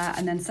all of that,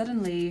 and then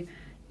suddenly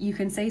you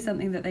can say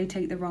something that they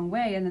take the wrong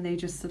way and then they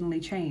just suddenly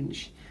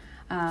change.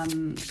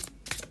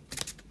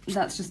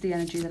 That's just the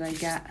energy that I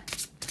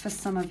get for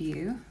some of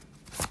you.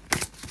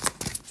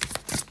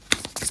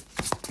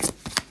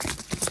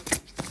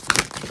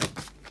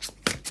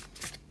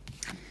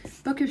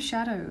 Book of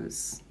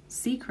Shadows,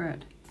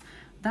 Secret.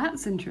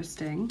 That's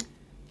interesting.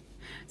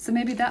 So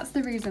maybe that's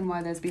the reason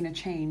why there's been a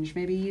change.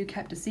 Maybe you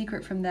kept a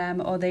secret from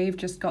them, or they've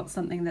just got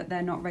something that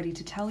they're not ready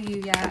to tell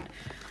you yet.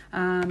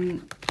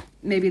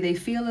 Maybe they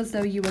feel as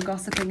though you were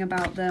gossiping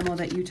about them, or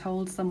that you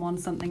told someone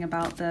something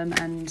about them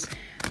and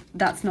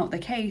that's not the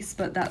case,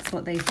 but that's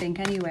what they think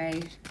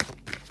anyway.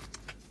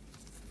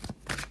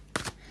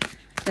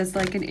 There's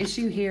like an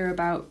issue here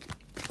about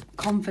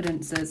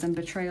confidences and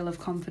betrayal of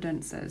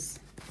confidences.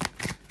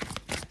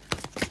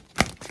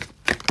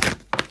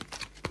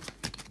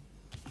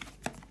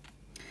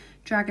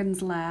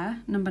 Dragon's Lair,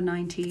 number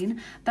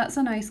 19. That's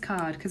a nice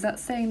card, because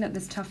that's saying that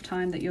this tough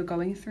time that you're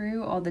going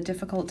through, or the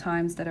difficult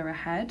times that are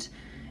ahead,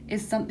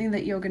 is something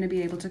that you're going to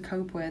be able to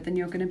cope with, and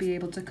you're going to be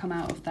able to come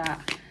out of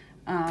that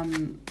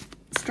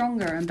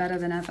stronger and better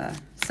than ever.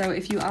 So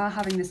if you are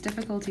having this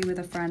difficulty with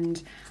a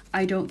friend,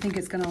 I don't think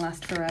it's going to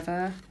last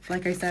forever.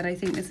 Like I said, I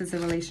think this is a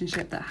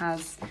relationship that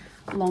has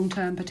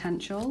long-term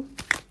potential.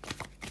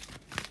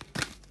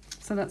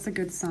 So that's a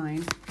good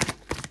sign.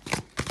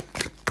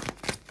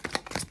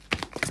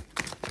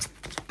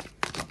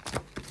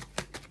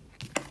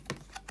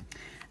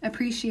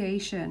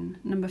 Appreciation,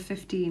 number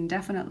 15,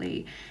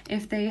 definitely.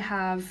 If they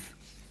have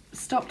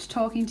stopped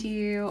talking to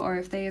you, or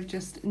if they have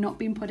just not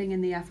been putting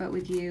in the effort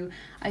with you,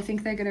 I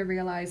think they're going to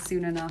realize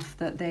soon enough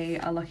that they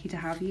are lucky to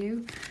have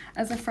you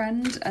as a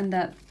friend, and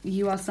that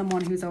you are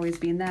someone who's always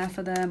been there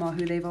for them, or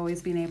who they've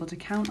always been able to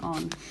count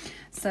on.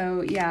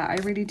 So yeah, I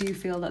really do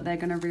feel that they're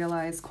going to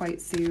realize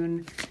quite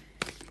soon,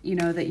 you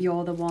know, that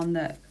you're the one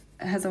that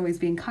has always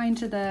been kind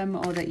to them,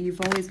 or that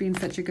you've always been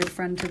such a good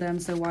friend to them,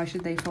 so why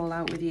should they fall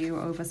out with you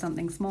over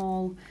something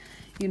small,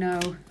 you know?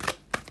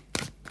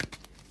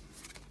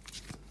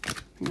 I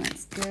think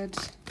that's good.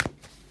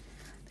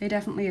 They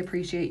definitely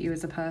appreciate you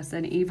as a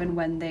person, even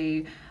when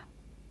they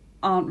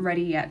aren't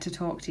ready yet to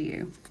talk to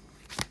you.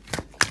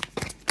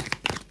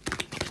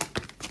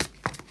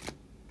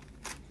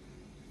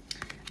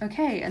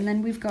 Okay, and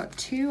then we've got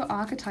 2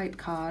 archetype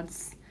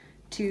cards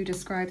to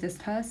describe this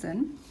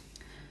person.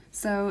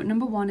 So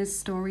number 1 is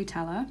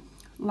Storyteller.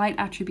 Light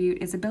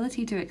attribute is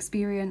ability to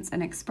experience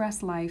and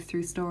express life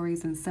through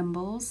stories and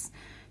symbols.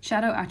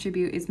 Shadow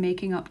attribute is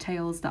making up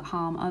tales that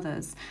harm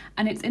others.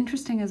 And it's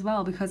interesting as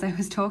well, because I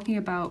was talking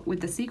about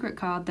with the secret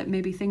card that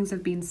maybe things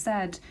have been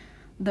said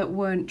that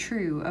weren't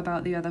true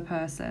about the other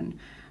person,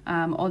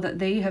 or that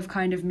they have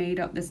kind of made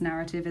up this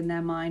narrative in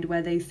their mind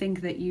where they think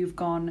that you've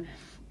gone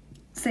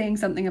saying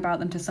something about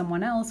them to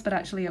someone else, but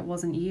actually it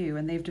wasn't you,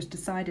 and they've just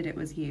decided it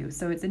was you.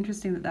 So it's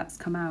interesting that that's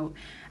come out.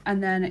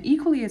 And then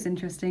equally as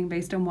interesting,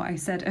 based on what I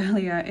said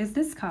earlier, is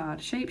this card,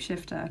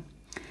 Shapeshifter.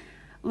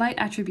 Light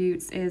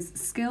attributes is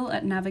skill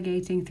at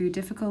navigating through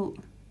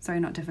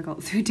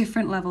through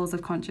different levels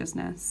of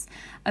consciousness,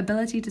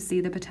 ability to see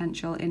the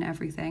potential in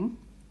everything.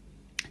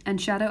 And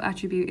shadow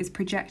attribute is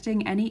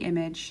projecting any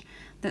image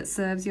that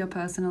serves your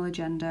personal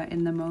agenda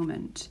in the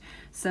moment.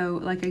 So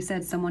like I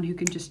said, someone who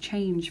can just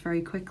change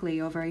very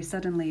quickly or very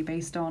suddenly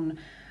based on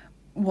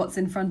what's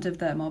in front of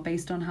them, or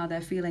based on how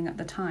they're feeling at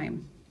the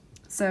time.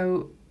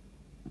 So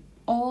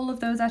all of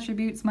those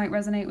attributes might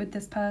resonate with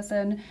this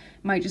person.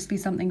 Might just be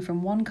something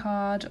from one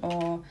card,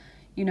 or,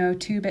 you know,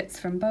 2 bits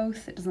from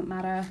both. It doesn't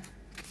matter.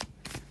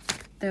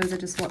 Those are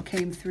just what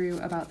came through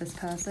about this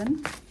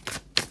person.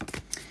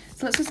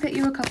 So let's just get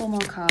you a couple more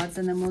cards,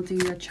 and then we'll do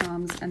your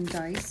charms and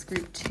dice,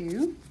 group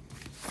 2.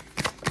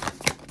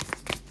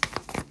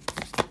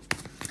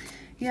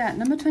 Yeah,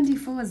 number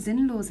 24,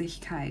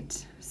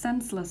 Sinnlosigkeit,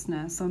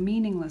 senselessness or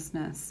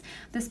meaninglessness.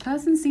 This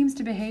person seems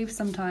to behave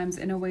sometimes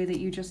in a way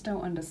that you just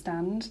don't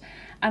understand,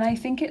 and I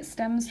think it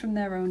stems from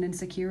their own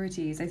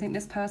insecurities. I think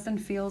this person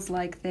feels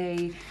like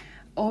they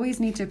always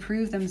need to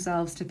prove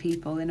themselves to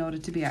people in order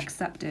to be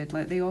accepted.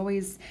 Like, they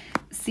always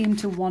seem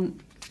to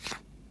want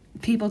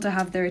people to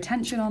have their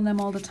attention on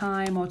them all the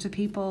time, or to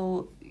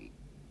people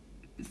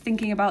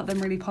thinking about them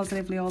really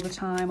positively all the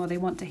time, or they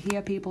want to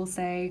hear people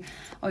say,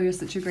 oh, you're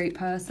such a great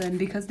person,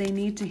 because they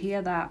need to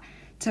hear that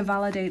to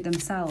validate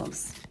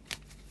themselves.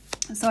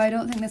 So I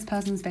don't think this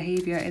person's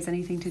behavior is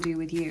anything to do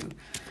with you.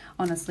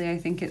 Honestly, I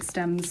think it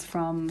stems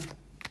from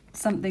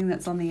something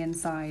that's on the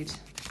inside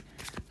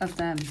of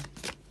them.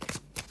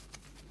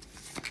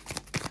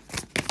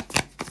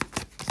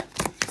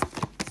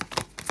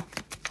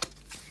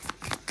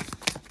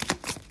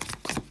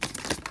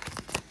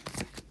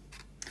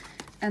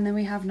 And then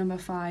we have number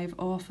 5,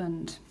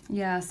 orphaned.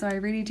 Yeah, so I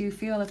really do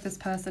feel if this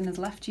person has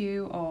left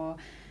you, or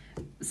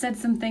said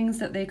some things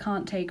that they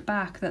can't take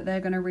back, that they're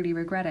going to really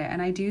regret it.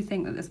 And I do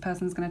think that this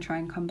person's going to try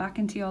and come back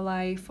into your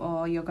life,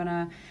 or you're going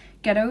to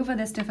get over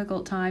this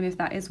difficult time if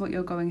that is what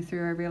you're going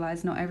through. I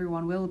realize not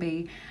everyone will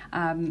be,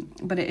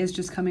 but it is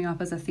just coming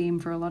up as a theme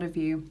for a lot of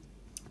you.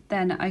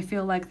 Then I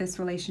feel like this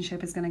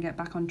relationship is going to get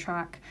back on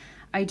track.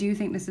 I do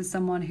think this is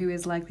someone who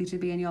is likely to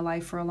be in your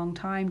life for a long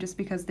time, just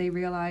because they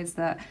realize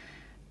that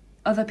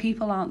other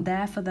people aren't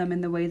there for them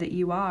in the way that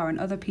you are, and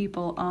other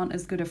people aren't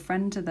as good a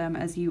friend to them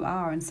as you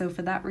are. And so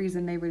for that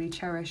reason, they really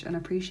cherish and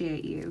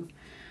appreciate you.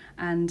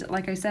 And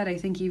like I said, I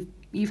think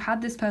you've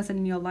had this person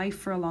in your life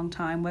for a long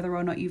time, whether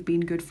or not you've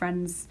been good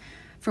friends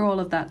for all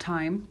of that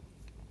time.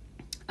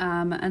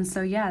 And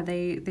so, yeah,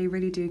 they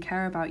really do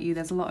care about you.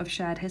 There's a lot of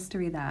shared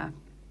history there.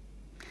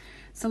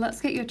 So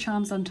let's get your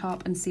charms on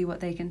top and see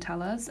what they can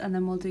tell us, and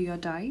then we'll do your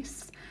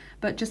dice.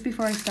 But just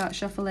before I start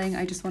shuffling,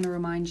 I just want to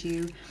remind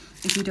you,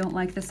 if you don't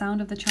like the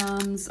sound of the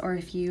charms, or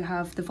if you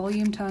have the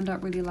volume turned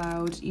up really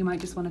loud, you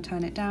might just want to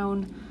turn it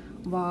down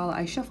while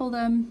I shuffle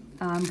them,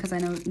 because I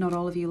know not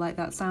all of you like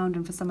that sound,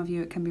 and for some of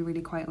you it can be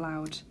really quite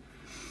loud.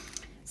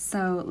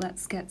 So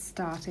let's get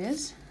started.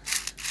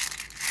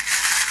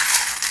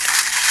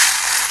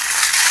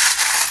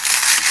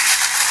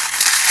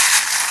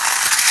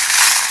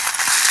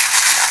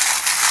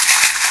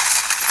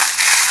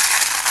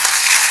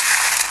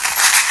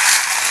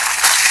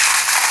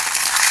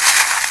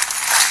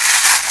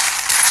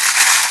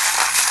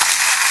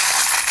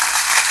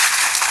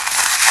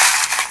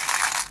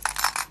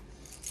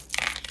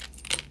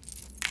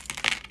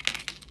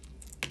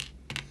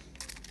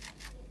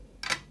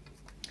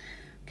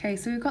 Okay,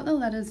 so we've got the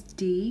letters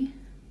D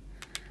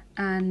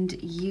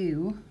and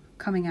U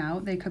coming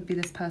out. They could be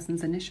this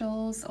person's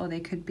initials, or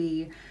they could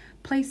be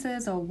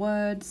places or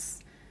words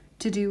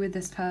to do with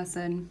this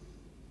person.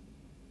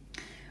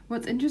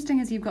 What's interesting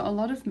is you've got a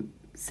lot of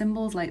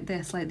symbols like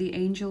this, like the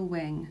angel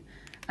wing,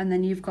 and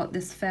then you've got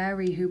this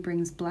fairy who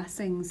brings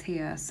blessings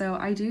here. So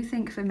I do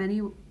think for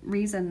many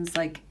reasons,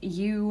 like,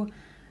 you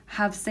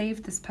have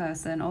saved this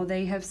person, or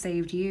they have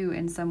saved you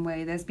in some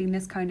way. There's been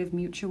this kind of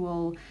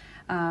mutual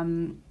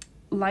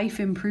life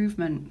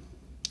improvement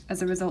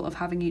as a result of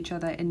having each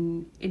other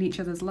in each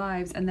other's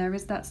lives, and there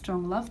is that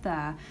strong love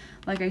there.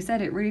 Like I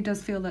said, it really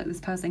does feel that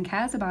this person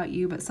cares about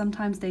you, but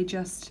sometimes they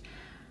just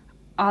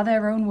are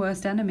their own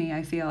worst enemy.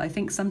 I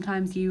think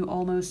sometimes you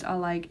almost are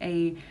like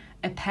a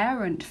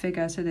parent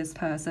figure to this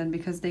person,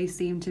 because they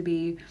seem to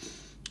be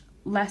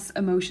less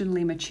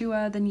emotionally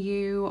mature than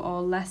you,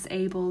 or less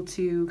able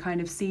to kind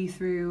of see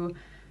through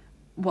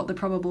what the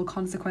probable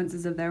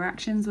consequences of their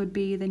actions would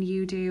be than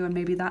you do. And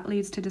maybe that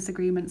leads to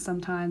disagreements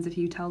sometimes if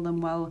you tell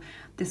them, well,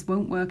 this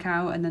won't work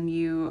out, and then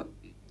you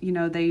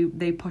know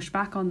they push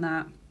back on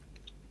that.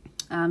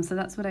 So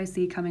that's what I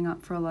see coming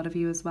up for a lot of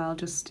you as well,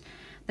 just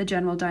the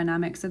general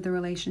dynamics of the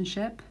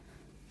relationship.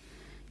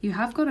 You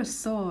have got a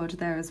sword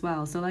there as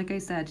well. So like I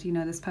said, you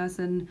know, this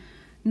person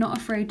not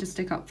afraid to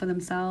stick up for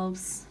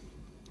themselves.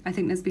 I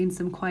think there's been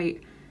some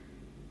quite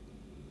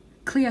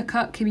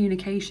clear-cut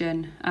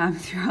communication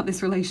throughout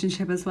this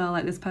relationship as well,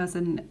 like this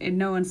person in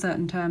no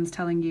uncertain terms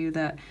telling you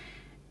that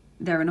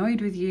they're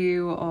annoyed with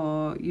you,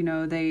 or you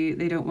know, they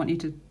don't want you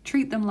to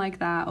treat them like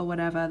that or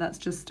whatever. That's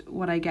just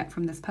what I get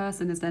from this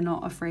person, is they're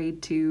not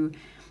afraid to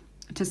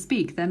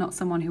speak. They're not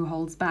someone who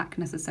holds back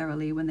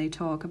necessarily when they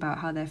talk about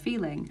how they're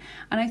feeling.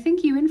 And I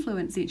think you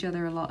influence each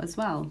other a lot as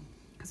well,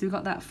 because we've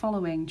got that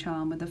following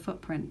charm with the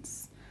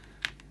footprints.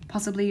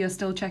 Possibly you're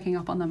still checking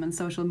up on them on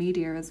social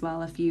media as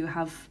well. If you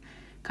have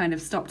kind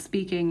of stopped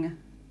speaking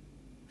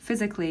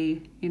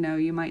physically, you know,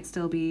 you might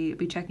still be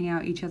checking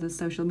out each other's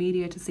social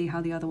media to see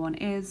how the other one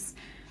is.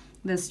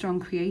 There's strong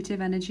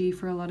creative energy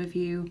for a lot of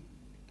you.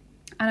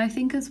 And I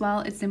think as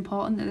well, it's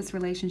important that this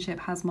relationship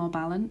has more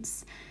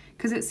balance,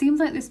 because it seems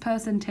like this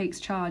person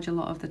takes charge a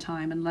lot of the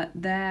time, and let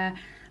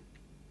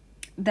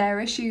their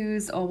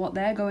issues or what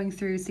they're going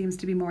through seems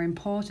to be more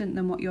important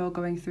than what you're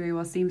going through,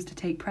 or seems to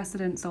take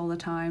precedence all the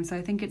time. So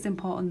I think it's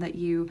important that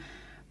you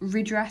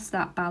redress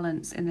that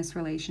balance in this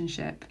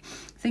relationship.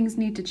 Things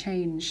need to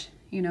change.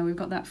 You know, we've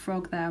got that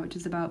frog there, which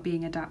is about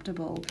being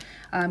adaptable.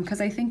 Because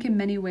I think in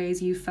many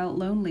ways you felt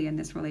lonely in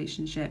this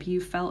relationship.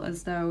 You felt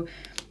as though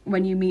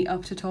when you meet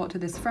up to talk to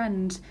this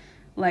friend,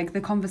 like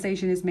the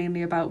conversation is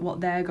mainly about what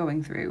they're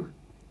going through.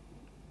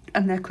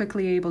 And they're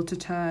quickly able to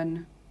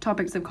turn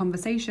topics of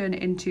conversation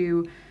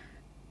into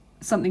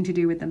something to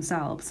do with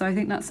themselves. So I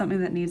think that's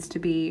something that needs to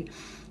be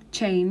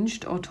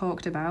changed or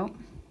talked about.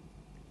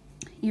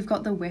 You've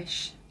got the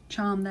wish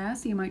charm there,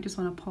 so you might just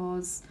want to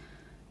pause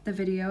the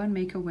video and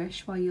make a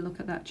wish while you look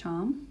at that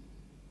charm.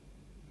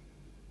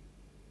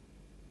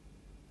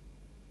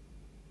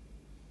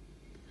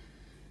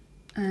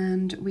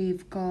 And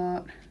we've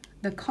got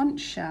the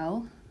conch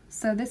shell.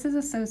 So this is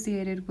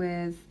associated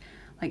with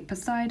like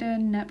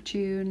Poseidon,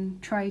 Neptune,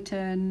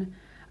 Triton,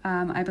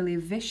 I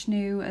believe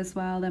Vishnu as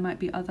well. There might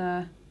be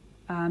other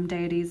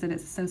deities that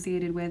it's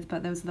associated with,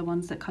 but those are the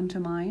ones that come to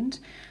mind.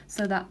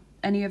 So that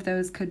any of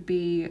those could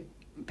be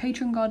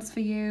patron gods for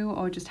you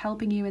or just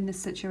helping you in this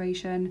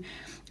situation.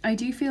 I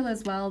do feel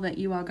as well that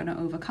you are going to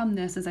overcome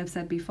this. As I've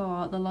said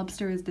before, the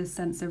lobster is this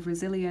sense of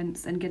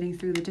resilience and getting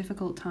through the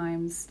difficult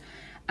times.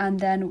 And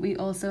then we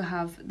also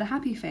have the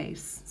happy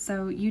face.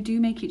 So you do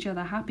make each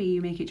other happy,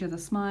 you make each other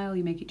smile,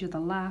 you make each other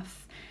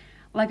laugh.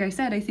 Like I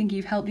said, I think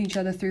you've helped each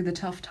other through the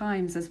tough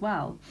times as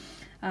well.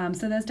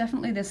 So there's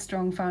definitely this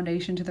strong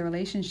foundation to the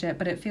relationship,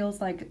 but it feels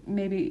like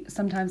maybe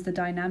sometimes the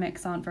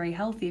dynamics aren't very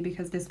healthy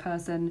because this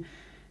person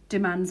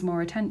demands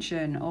more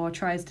attention or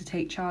tries to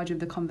take charge of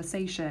the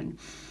conversation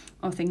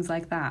or things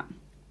like that.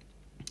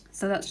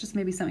 So that's just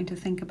maybe something to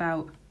think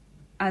about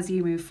as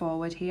you move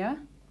forward here.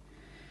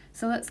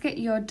 So let's get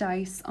your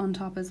dice on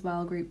top as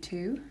well, group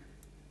 2.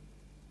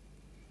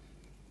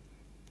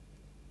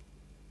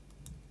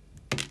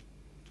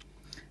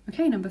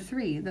 Okay, number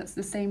 3, that's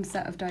the same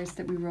set of dice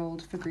that we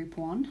rolled for group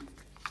 1.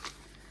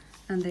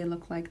 And they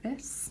look like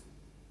this.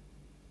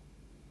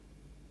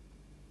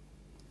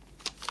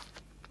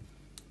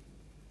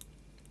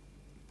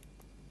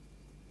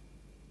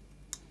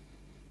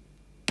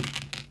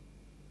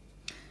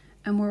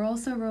 And we're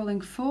also rolling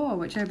 4,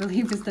 which I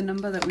believe is the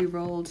number that we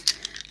rolled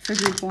for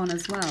group 1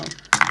 as well. So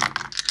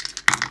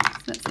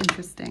that's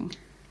interesting.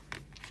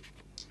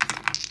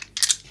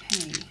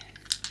 Okay.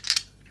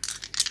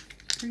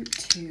 Group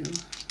 2.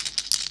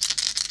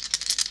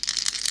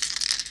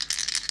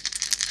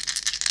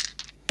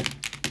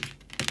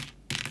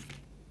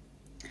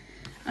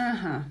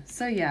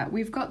 So yeah,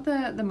 we've got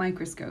the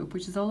microscope,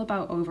 which is all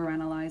about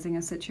overanalyzing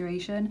a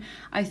situation.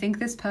 I think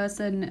this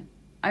person,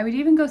 I would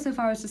even go so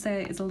far as to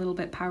say is a little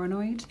bit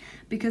paranoid,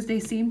 because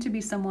they seem to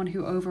be someone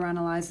who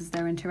overanalyzes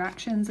their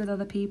interactions with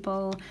other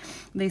people.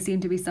 They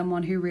seem to be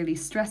someone who really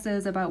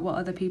stresses about what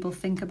other people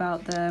think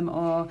about them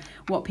or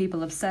what people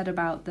have said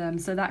about them.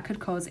 So that could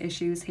cause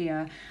issues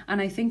here.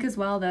 And I think as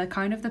well, they're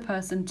kind of the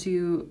person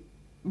to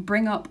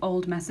bring up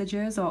old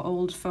messages or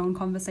old phone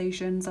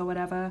conversations or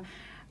whatever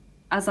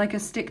as like a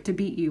stick to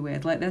beat you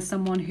with. Like there's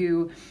someone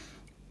who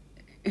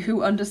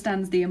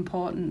understands the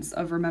importance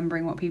of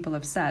remembering what people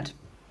have said.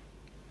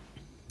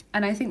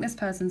 And I think this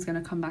person's going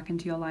to come back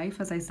into your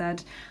life. As I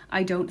said,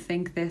 I don't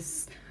think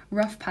this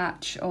rough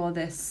patch or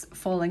this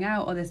falling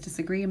out or this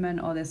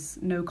disagreement or this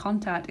no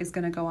contact is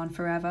going to go on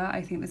forever.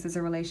 I think this is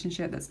a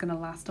relationship that's going to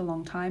last a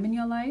long time in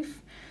your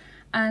life.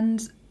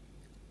 And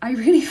I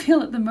really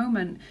feel at the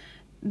moment,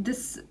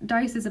 this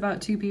dice is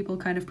about two people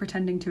kind of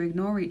pretending to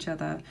ignore each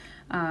other.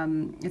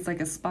 It's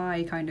like a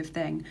spy kind of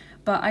thing.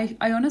 But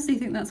I honestly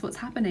think that's what's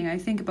happening. I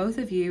think both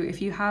of you,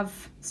 if you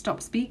have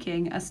stopped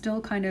speaking, are still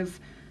kind of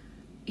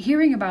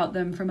hearing about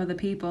them from other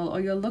people,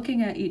 or you're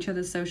looking at each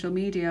other's social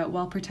media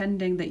while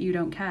pretending that you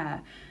don't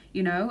care,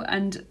 you know?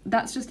 And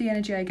that's just the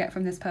energy I get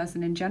from this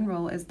person in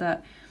general, is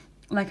that,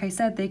 like I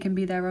said, they can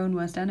be their own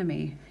worst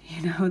enemy.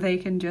 You know, they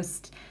can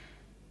just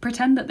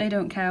pretend that they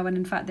don't care when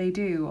in fact they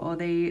do, or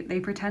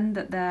they pretend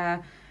that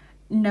they're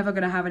never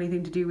going to have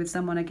anything to do with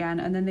someone again,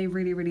 and then they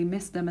really, really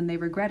miss them and they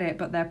regret it,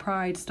 but their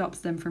pride stops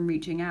them from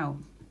reaching out.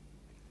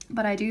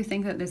 But I do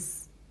think that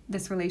this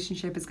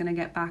relationship is going to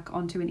get back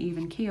onto an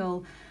even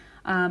keel,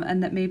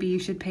 and that maybe you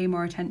should pay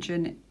more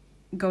attention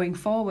going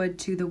forward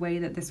to the way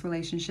that this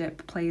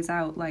relationship plays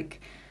out, like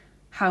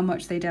how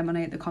much they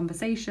dominate the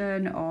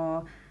conversation,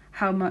 or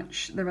how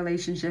much the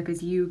relationship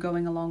is you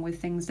going along with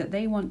things that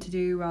they want to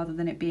do rather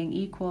than it being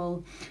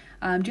equal,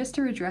 just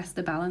to redress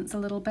the balance a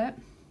little bit.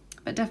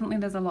 But definitely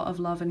there's a lot of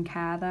love and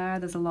care there.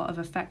 There's a lot of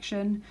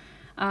affection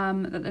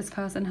that this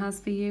person has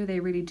for you. They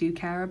really do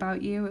care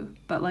about you.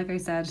 But like I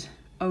said,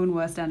 own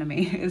worst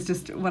enemy is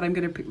just what I'm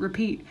going to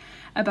repeat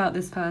about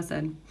this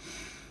person.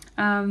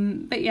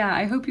 But yeah,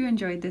 I hope you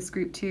enjoyed this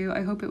group too.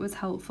 I hope it was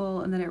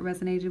helpful and that it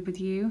resonated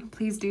with you.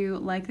 Please do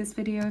like this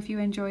video if you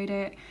enjoyed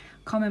it.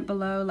 Comment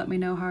below, let me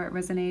know how it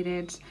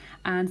resonated,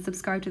 and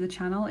subscribe to the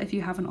channel if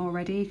you haven't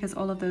already, because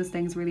all of those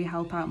things really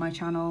help out my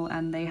channel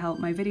and they help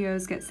my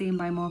videos get seen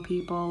by more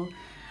people.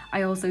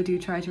 I also do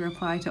try to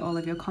reply to all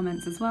of your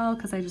comments as well,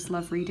 because I just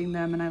love reading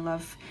them and I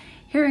love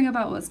hearing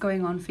about what's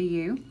going on for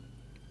you.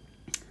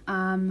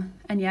 And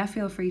yeah,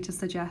 feel free to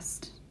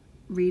suggest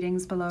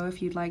readings below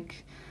if you'd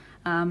like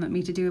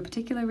me to do a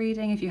particular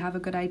reading. If you have a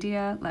good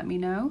idea, let me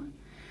know.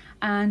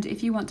 And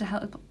if you want to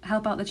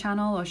help out the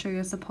channel or show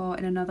your support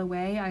in another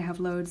way, I have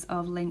loads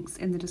of links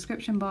in the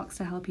description box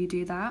to help you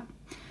do that.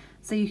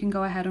 So you can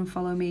go ahead and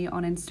follow me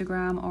on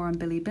Instagram or on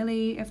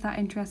Bilibili if that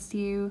interests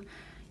you.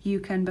 You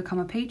can become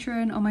a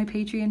patron on my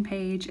Patreon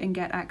page and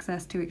get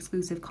access to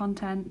exclusive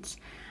content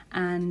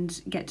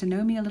and get to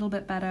know me a little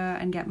bit better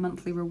and get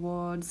monthly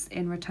rewards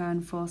in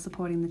return for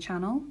supporting the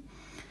channel.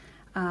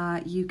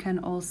 You can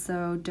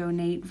also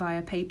donate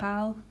via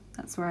PayPal.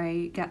 That's where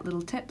I get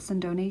little tips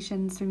and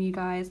donations from you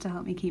guys to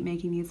help me keep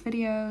making these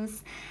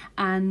videos.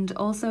 And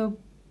also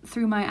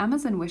through my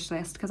Amazon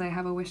wishlist, because I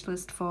have a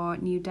wishlist for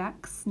new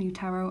decks, new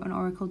tarot and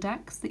oracle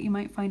decks that you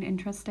might find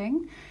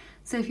interesting.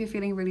 So if you're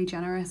feeling really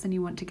generous and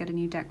you want to get a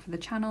new deck for the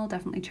channel,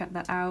 definitely check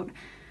that out.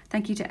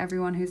 Thank you to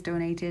everyone who's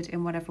donated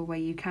in whatever way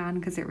you can,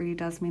 because it really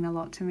does mean a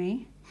lot to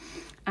me.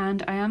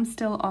 And I am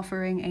still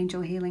offering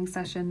angel healing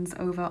sessions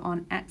over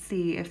on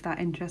Etsy. If that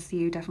interests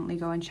you, definitely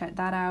go and check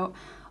that out.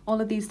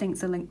 All of these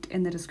links are linked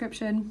in the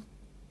description.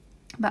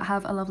 But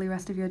have a lovely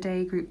rest of your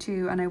day, group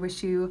 2, and I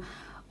wish you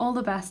all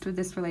the best with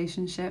this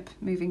relationship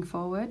moving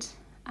forward,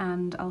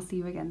 and I'll see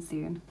you again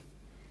soon.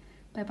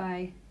 Bye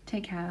bye,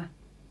 take care.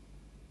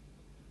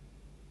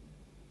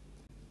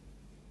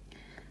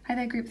 Hi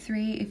there, group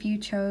 3. If you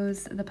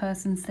chose the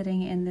person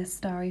sitting in this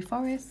starry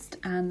forest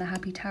and the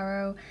happy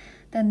tarot,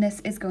 then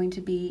this is going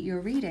to be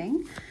your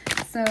reading.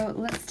 So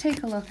let's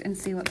take a look and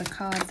see what the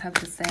cards have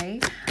to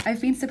say.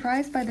 I've been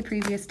surprised by the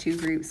previous 2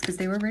 groups because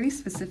they were really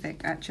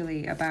specific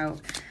actually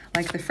about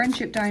like the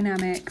friendship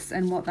dynamics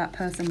and what that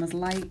person was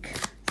like.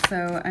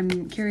 So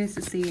I'm curious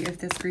to see if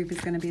this group is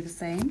going to be the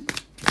same.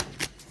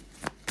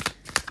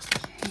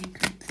 Okay,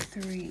 group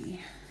 3.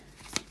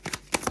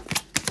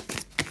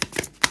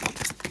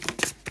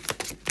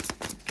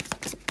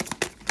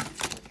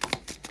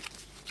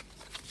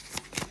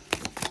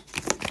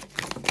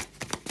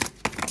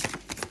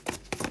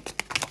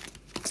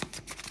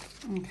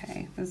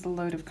 Okay, there's a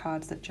load of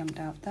cards that jumped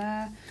out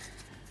there.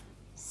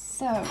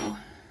 So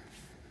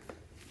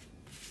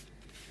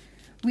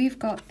we've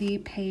got the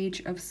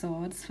Page of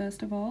Swords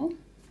first of all,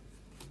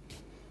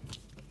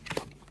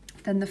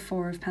 then the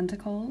 4 of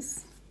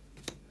Pentacles,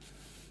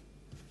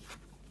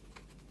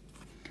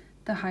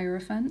 the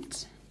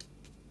Hierophant,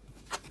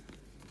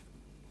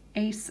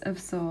 Ace of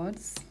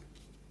Swords,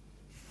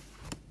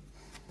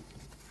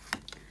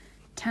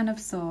 10 of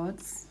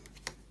Swords,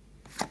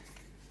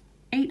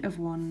 8 of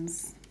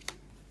Wands,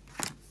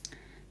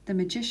 the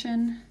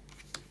Magician,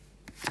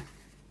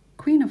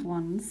 Queen of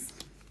Wands,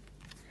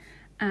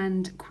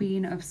 and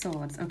Queen of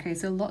Swords. Okay,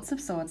 so lots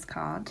of swords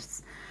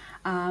cards.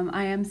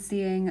 I am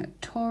seeing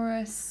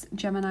Taurus,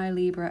 Gemini,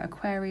 Libra,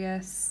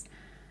 Aquarius,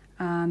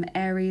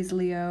 Aries,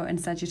 Leo,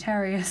 and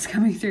Sagittarius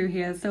coming through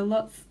here. So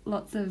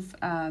lots of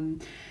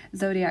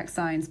zodiac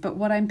signs. But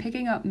what I'm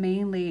picking up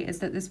mainly is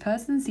that this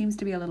person seems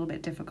to be a little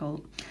bit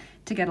difficult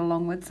to get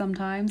along with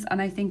sometimes.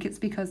 And I think it's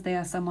because they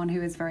are someone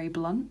who is very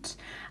blunt.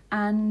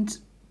 And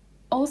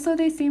also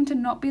they seem to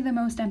not be the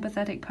most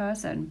empathetic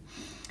person.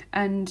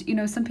 And, you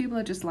know, some people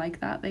are just like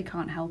that. They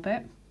can't help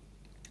it.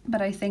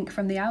 But I think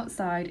from the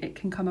outside, it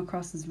can come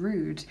across as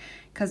rude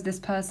because this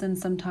person,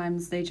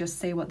 sometimes they just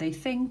say what they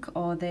think,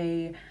 or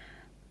they,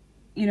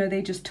 you know,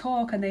 they just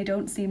talk and they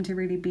don't seem to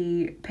really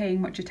be paying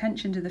much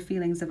attention to the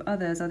feelings of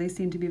others, or they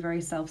seem to be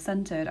very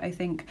self-centered. I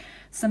think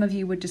some of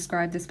you would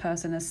describe this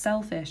person as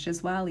selfish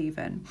as well,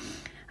 even.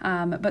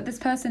 But this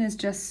person is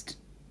just,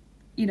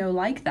 you know,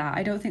 like that.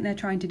 I don't think they're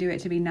trying to do it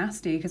to be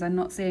nasty, because I'm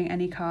not seeing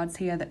any cards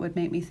here that would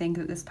make me think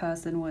that this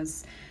person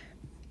was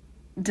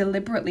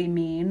deliberately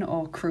mean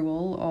or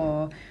cruel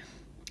or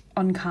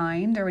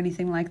unkind or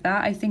anything like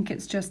that. I think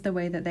it's just the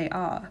way that they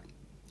are.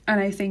 And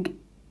I think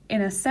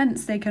in a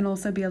sense they can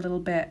also be a little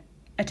bit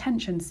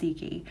attention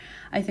seeky.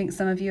 I think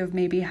some of you have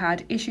maybe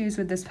had issues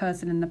with this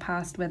person in the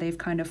past where they've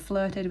kind of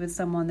flirted with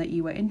someone that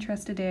you were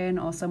interested in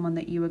or someone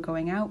that you were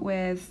going out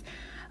with.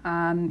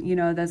 You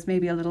know, there's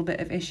maybe a little bit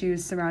of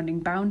issues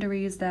surrounding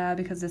boundaries there,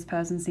 because this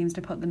person seems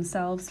to put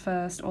themselves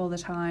first all the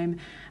time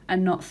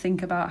and not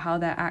think about how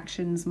their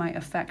actions might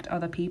affect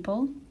other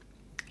people,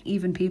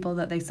 even people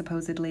that they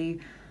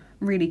supposedly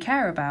really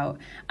care about.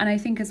 And I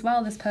think as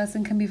well, this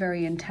person can be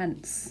very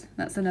intense.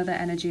 That's another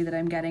energy that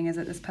I'm getting, is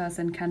that this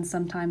person can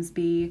sometimes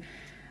be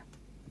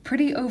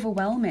pretty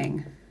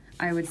overwhelming,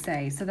 I would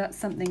say. So that's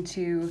something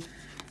to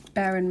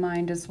bear in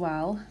mind as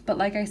well. But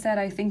like I said,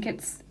 I think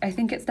it's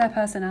their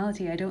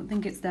personality. I don't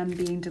think it's them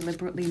being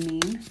deliberately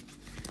mean.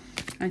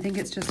 I think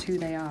it's just who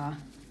they are.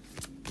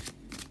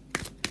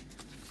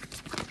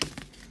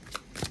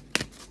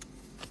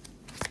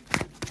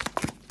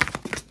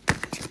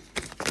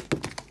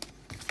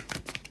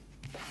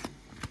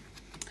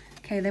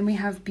 Okay, then we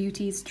have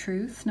Beauty's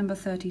Truth, number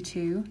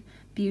 32.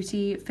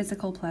 Beauty,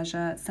 physical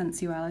pleasure,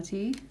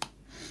 sensuality.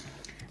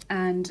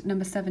 And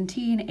number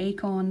 17,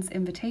 Acorn's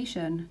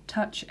Invitation,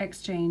 touch,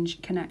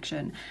 exchange,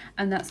 connection.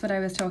 And that's what I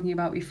was talking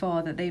about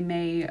before, that they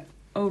may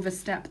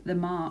overstep the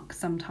mark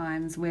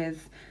sometimes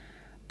with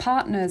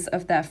partners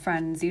of their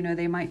friends. You know,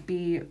 they might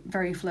be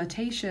very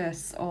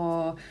flirtatious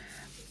or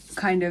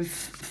kind of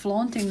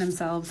flaunting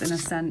themselves in a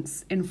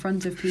sense in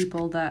front of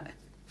people that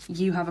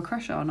you have a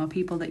crush on, or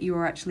people that you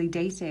are actually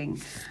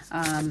dating,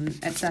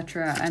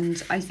 etc.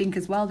 And I think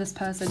as well, this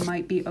person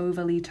might be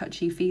overly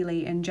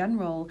touchy-feely in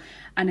general,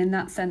 and in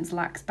that sense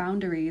lacks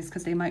boundaries,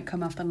 because they might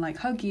come up and like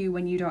hug you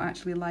when you don't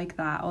actually like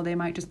that, or they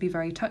might just be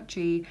very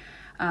touchy,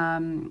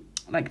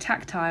 like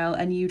tactile,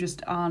 and you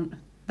just aren't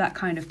that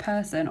kind of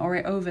person, or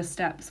it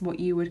oversteps what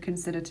you would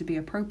consider to be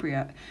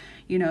appropriate.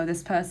 You know,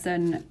 this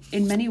person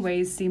in many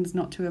ways seems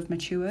not to have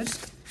matured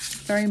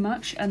very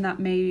much, and that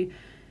may,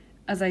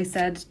 as I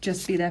said,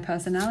 just be their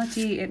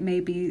personality. It may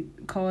be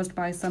caused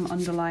by some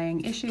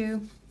underlying issue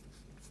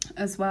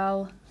as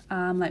well,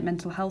 like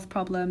mental health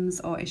problems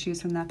or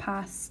issues from their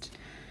past.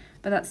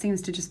 But that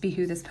seems to just be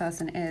who this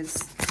person is.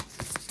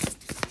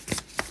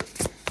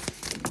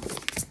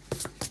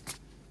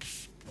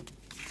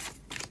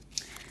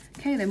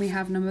 Okay, then we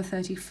have number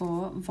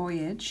 34,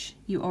 Voyage.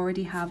 You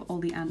already have all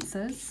the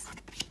answers.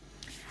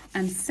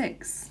 And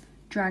 6,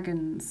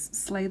 Dragons.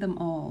 Slay them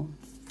all.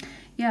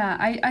 Yeah,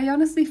 I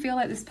honestly feel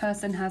like this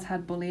person has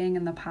had bullying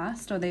in the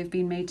past, or they've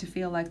been made to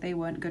feel like they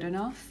weren't good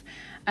enough.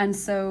 And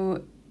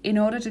so in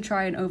order to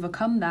try and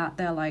overcome that,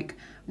 they're like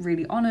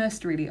really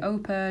honest, really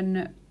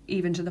open,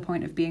 even to the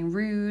point of being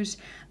rude.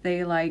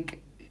 They like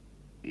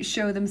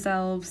show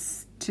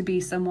themselves to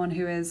be someone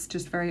who is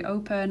just very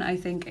open. I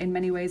think in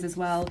many ways as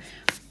well,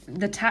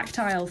 the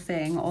tactile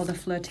thing or the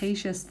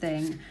flirtatious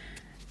thing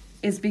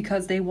is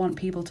because they want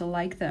people to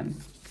like them.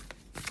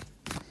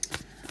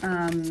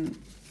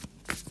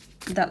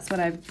 That's what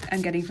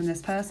I'm getting from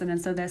this person.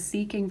 And so they're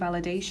seeking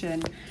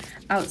validation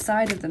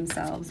outside of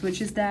themselves,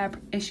 which is their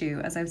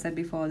issue. As I've said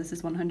before, this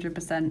is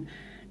 100%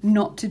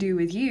 not to do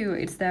with you.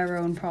 It's their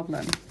own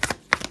problem.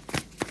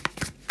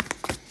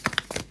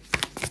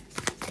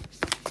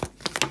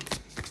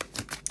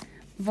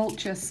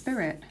 Vulture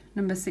Spirit,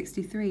 number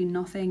 63,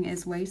 nothing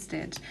is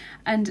wasted.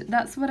 And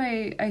that's what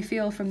I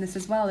feel from this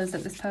as well, is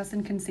that this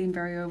person can seem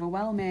very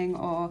overwhelming,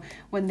 or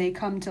when they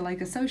come to like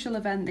a social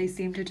event, they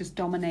seem to just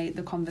dominate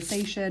the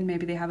conversation.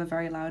 Maybe they have a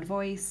very loud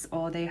voice,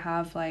 or they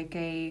have like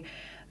a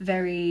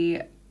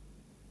very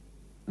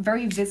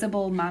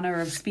visible manner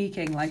of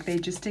speaking, like they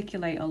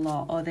gesticulate a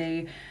lot, or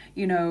they,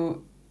 you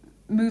know,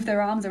 move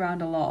their arms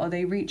around a lot, or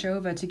they reach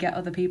over to get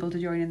other people to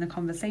join in the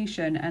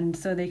conversation, and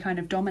so they kind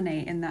of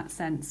dominate in that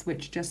sense,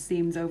 which just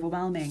seems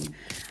overwhelming,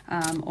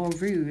 or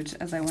rude,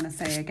 as I want to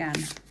say again.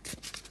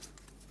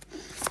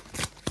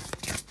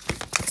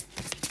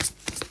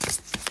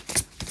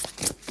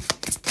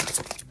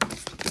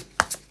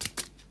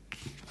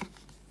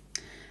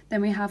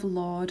 Then we have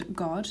Lord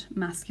God,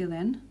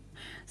 masculine.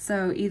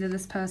 So either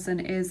this person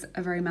is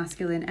a very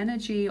masculine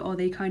energy, or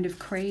they kind of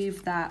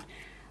crave that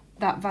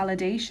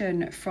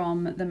validation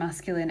from the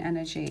masculine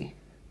energy.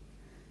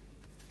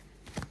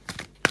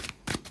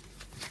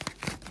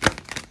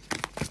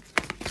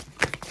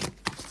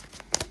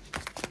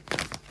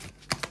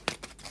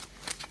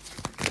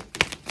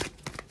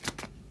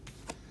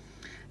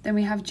 Then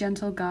we have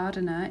Gentle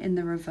Gardener in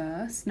the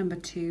reverse, number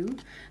 2.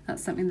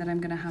 That's something that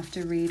I'm going to have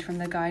to read from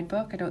the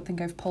guidebook. I don't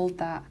think I've pulled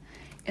that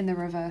in the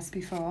reverse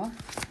before.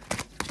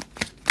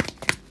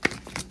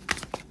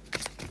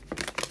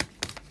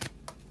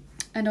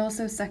 And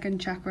also second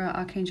chakra,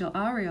 Archangel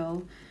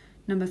Ariel,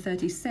 number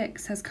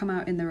 36, has come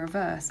out in the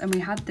reverse. And we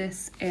had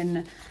this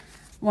in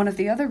one of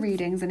the other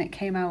readings and it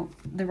came out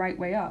the right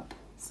way up.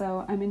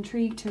 So I'm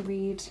intrigued to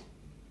read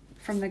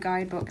from the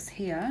guidebooks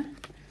here.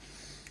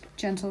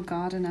 Gentle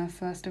Gardener,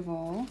 first of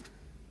all.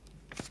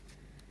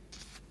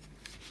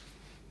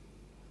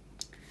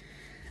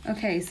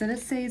 Okay, so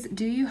this says,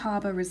 do you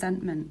harbour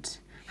resentment?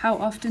 How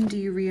often do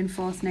you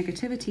reinforce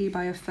negativity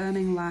by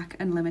affirming lack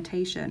and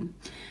limitation?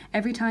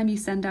 Every time you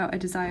send out a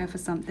desire for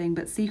something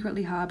but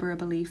secretly harbour a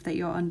belief that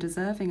you're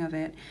undeserving of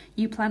it,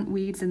 you plant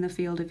weeds in the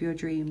field of your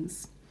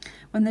dreams.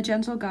 When the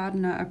Gentle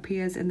Gardener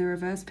appears in the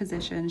reverse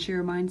position, she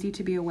reminds you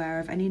to be aware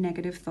of any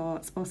negative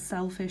thoughts or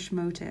selfish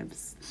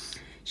motives.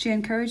 She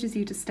encourages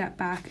you to step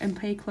back and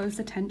pay close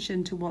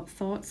attention to what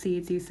thought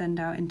seeds you send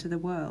out into the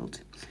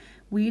world.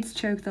 Weeds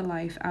choke the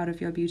life out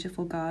of your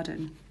beautiful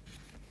garden.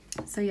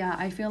 So yeah,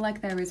 I feel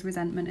like there is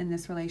resentment in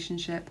this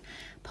relationship,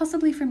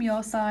 possibly from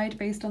your side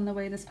based on the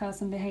way this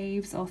person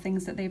behaves or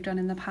things that they've done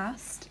in the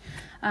past,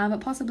 but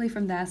possibly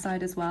from their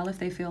side as well if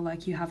they feel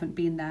like you haven't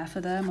been there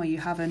for them or you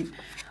haven't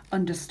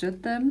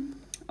understood them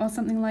or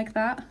something like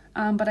that.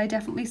 But I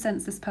definitely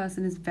sense this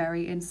person is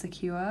very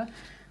insecure,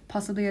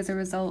 possibly as a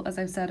result, as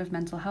I've said, of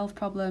mental health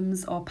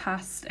problems, or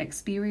past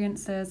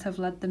experiences have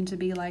led them to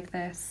be like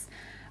this.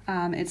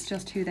 It's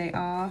just who they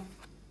are.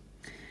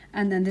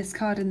 And then this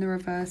card in the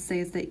reverse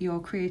says that your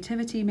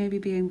creativity may be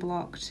being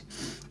blocked.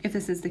 If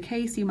this is the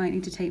case, you might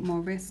need to take more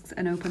risks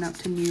and open up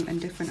to new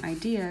and different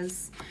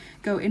ideas.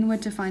 Go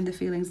inward to find the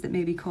feelings that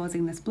may be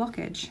causing this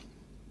blockage.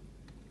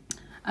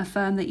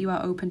 Affirm that you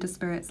are open to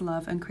spirit's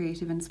love and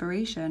creative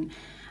inspiration.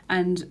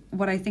 And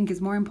what I think is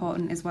more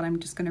important is what I'm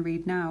just going to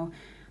read now.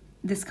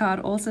 This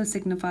card also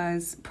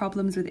signifies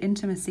problems with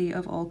intimacy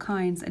of all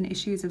kinds and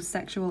issues of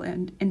sexual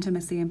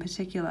intimacy in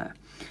particular.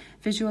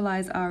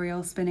 Visualize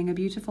Ariel spinning a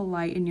beautiful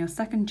light in your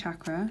second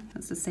chakra,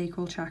 that's the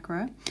sacral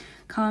chakra,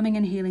 calming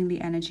and healing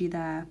the energy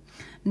there.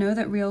 Know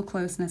that real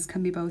closeness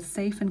can be both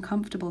safe and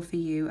comfortable for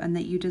you, and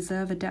that you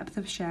deserve a depth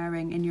of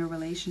sharing in your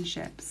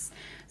relationships.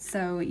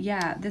 So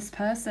yeah, this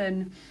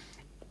person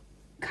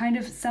kind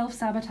of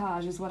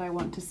self-sabotage is what I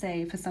want to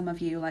say for some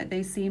of you. Like,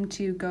 they seem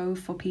to go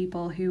for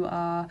people who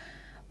are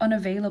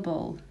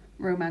unavailable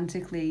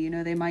romantically. You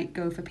know, they might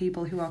go for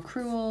people who are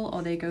cruel,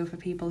 or they go for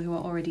people who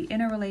are already in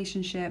a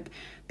relationship,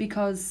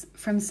 because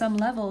from some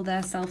level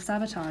they're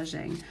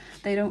self-sabotaging.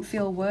 They don't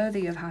feel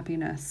worthy of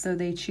happiness, so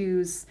they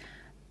choose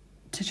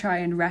to try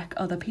and wreck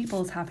other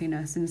people's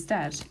happiness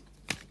instead.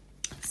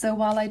 So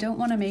while I don't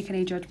want to make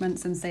any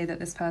judgments and say that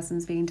this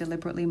person's being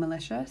deliberately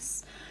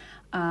malicious,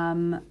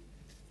 at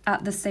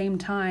the same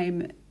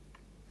time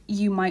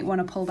you might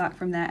want to pull back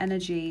from their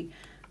energy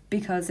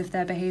because if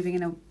they're behaving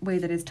in a way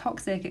that is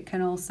toxic, it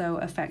can also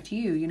affect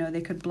you. You know,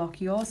 they could block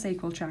your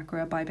sacral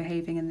chakra by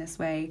behaving in this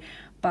way,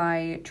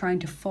 by trying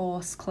to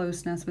force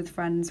closeness with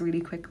friends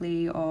really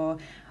quickly, or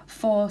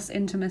force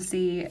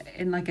intimacy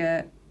in like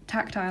a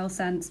tactile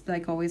sense,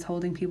 like always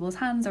holding people's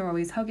hands or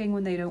always hugging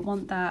when they don't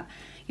want that.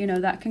 You know,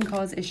 that can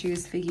cause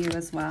issues for you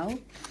as well.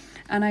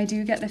 And I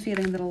do get the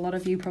feeling that a lot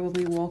of you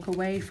probably walk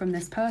away from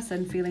this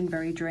person feeling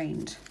very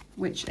drained,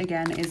 which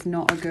again is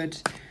not a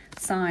good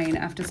sign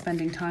after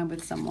spending time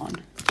with someone.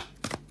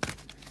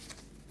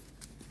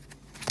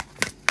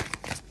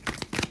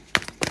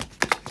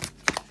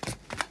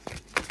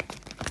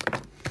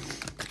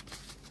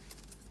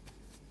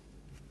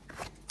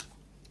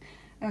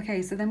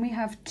 Okay, so then we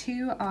have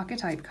 2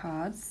 archetype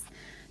cards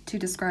to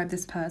describe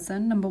this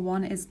person. Number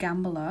 1 is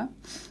Gambler,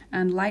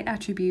 and light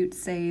attribute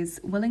says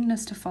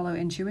willingness to follow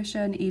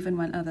intuition even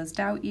when others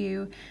doubt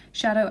you.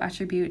 Shadow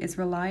attribute is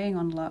relying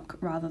on luck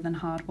rather than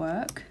hard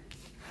work.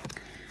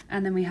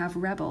 And then we have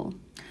Rebel.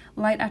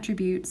 Light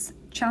attributes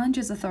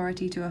challenges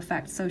authority to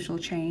affect social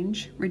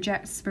change,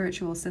 rejects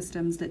spiritual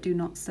systems that do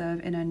not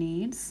serve inner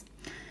needs.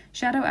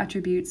 Shadow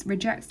attributes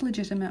rejects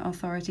legitimate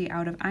authority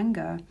out of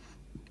anger,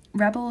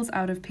 rebels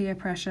out of peer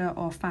pressure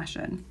or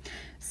fashion.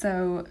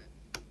 So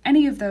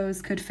any of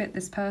those could fit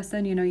this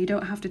person. You know, you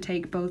don't have to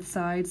take both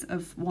sides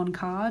of one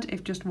card.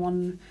 If just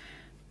one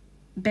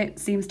bit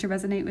seems to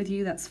resonate with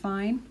you, that's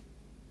fine.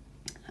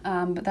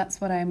 But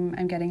that's what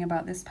I'm getting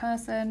about this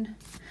person.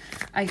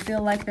 I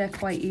feel like they're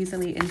quite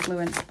easily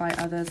influenced by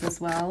others as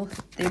well.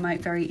 They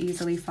might very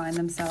easily find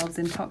themselves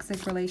in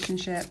toxic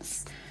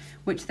relationships,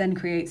 which then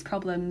creates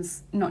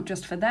problems, not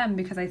just for them,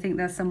 because I think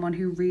there's someone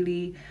who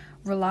really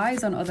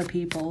relies on other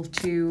people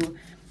to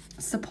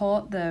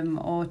support them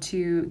or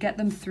to get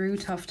them through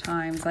tough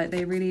times. Like,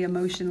 they really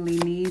emotionally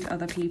need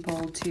other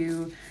people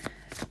to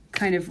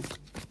kind of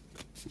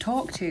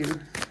talk to.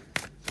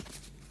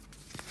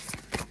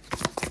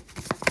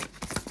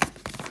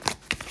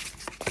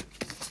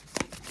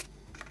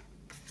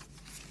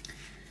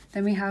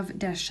 Then we have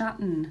Der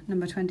Schatten,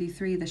 number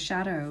 23, the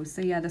shadow.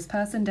 So yeah, this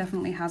person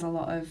definitely has a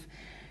lot of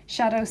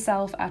shadow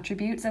self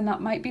attributes, and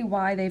that might be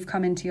why they've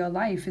come into your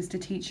life, is to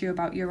teach you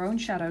about your own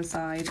shadow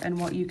side and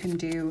what you can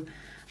do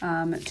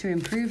to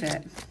improve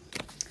it.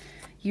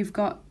 You've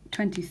got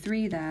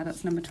 23 there,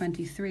 that's number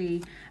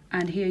 23,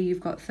 and here you've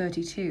got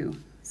 32.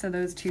 So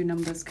those 2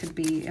 numbers could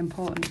be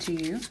important to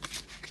you.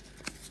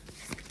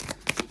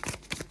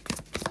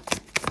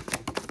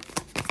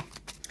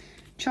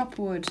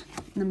 Chopwood,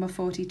 number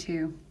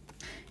 42.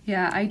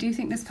 Yeah, I do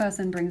think this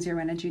person brings your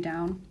energy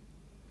down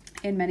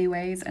in many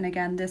ways. And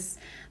again,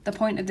 the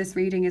point of this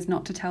reading is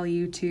not to tell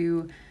you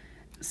to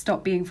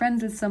stop being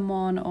friends with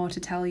someone or to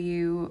tell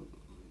you,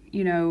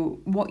 you know,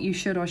 what you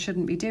should or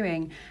shouldn't be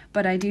doing.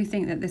 But I do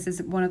think that this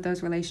is one of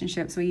those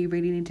relationships where you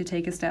really need to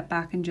take a step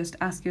back and just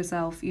ask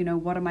yourself, you know,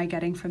 what am I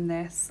getting from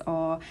this?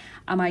 Or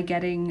am I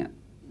getting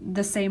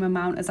the same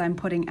amount as I'm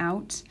putting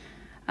out?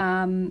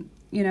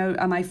 You know,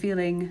 am I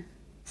feeling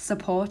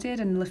supported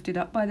and lifted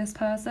up by this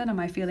person? Am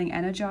I feeling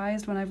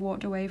energized when I've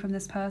walked away from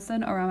this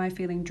person? Or am I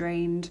feeling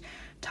drained,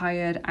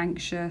 tired,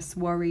 anxious,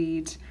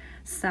 worried,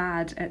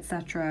 sad,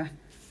 etc.?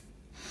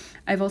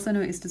 I've also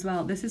noticed as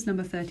well, this is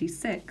number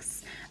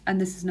 36 and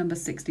this is number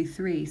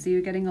 63. So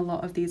you're getting a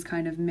lot of these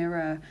kind of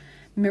mirror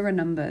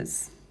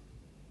numbers.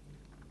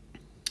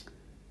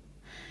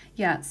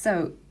 Yeah,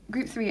 so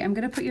group 3, I'm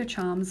going to put your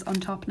charms on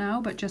top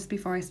now, but just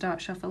before I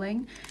start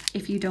shuffling,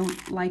 if you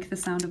don't like the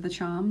sound of the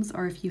charms,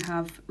 or if you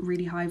have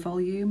really high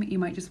volume, you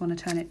might just want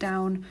to turn it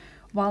down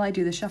while I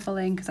do the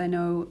shuffling, because I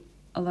know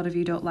a lot of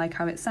you don't like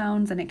how it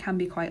sounds and it can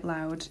be quite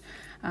loud.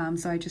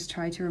 So I just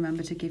try to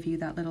remember to give you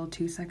that little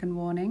 2-second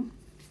warning.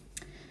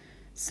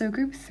 So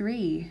group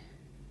 3,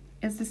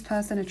 is this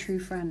person a true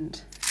friend?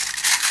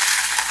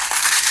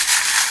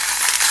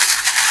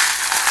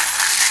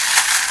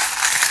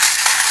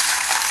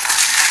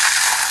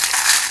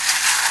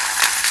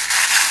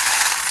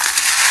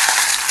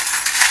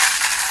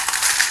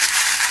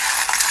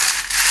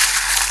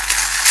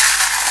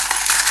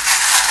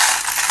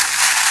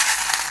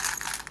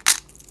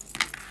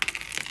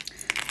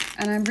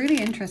 And I'm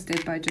really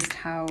interested by just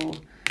how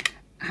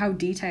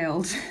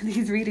detailed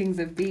these readings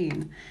have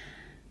been.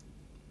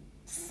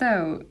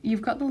 So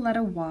you've got the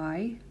letter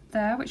Y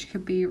there, which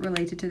could be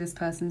related to this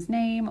person's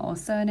name or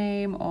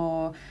surname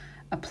or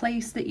a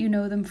place that you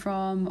know them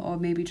from, or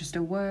maybe just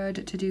a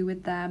word to do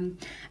with them.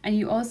 And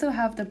you also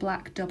have the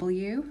black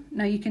W.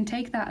 Now you can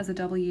take that as a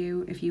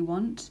W if you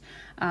want,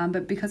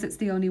 but because it's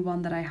the only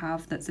one that I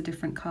have that's a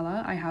different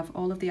color, I have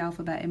all of the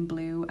alphabet in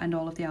blue and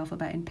all of the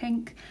alphabet in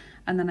pink.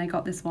 And then I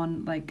got this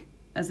one like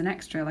as an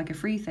extra, like a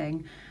free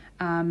thing.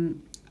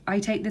 I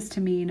take this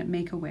to mean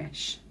make a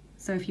wish.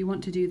 So if you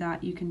want to do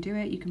that, you can do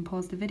it. You can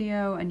pause the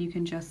video and you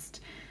can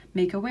just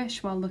make a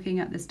wish while looking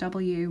at this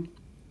W.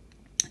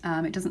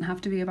 It doesn't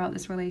have to be about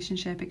this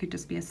relationship. It could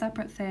just be a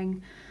separate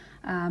thing,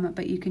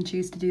 but you can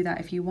choose to do that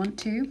if you want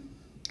to.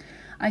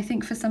 I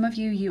think for some of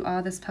you, you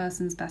are this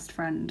person's best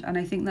friend. And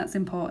I think that's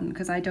important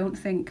because I don't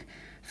think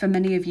for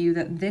many of you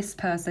that this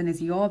person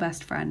is your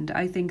best friend.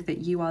 I think that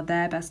you are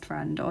their best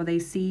friend, or they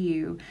see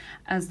you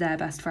as their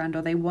best friend,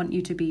 or they want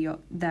you to be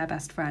their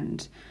best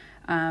friend.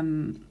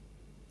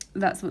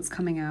 That's what's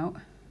coming out.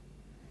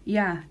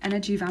 Yeah,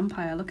 energy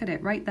vampire, look at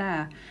it right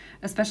there.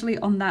 Especially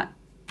on that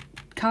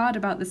card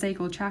about the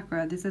sacral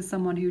chakra, this is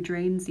someone who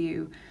drains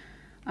you.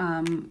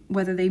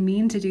 Whether they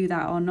mean to do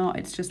that or not,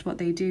 it's just what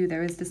they do.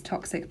 There is this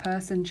toxic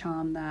person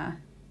charm there.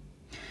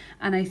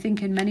 And I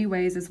think in many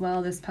ways as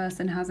well, this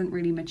person hasn't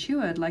really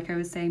matured. Like I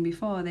was saying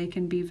before, they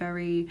can be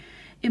very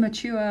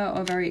immature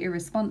or very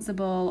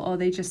irresponsible, or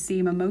they just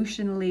seem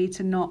emotionally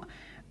to not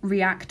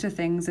react to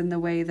things in the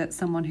way that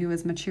someone who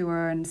is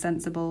mature and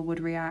sensible would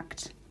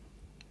react.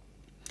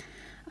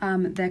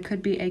 There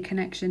could be a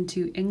connection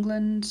to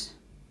England,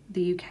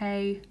 the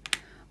UK,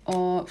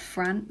 or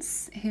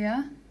France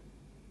here.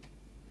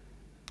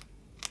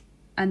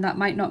 And that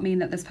might not mean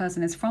that this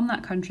person is from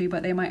that country,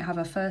 but they might have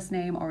a first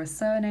name or a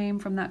surname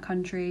from that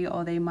country,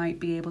 or they might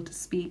be able to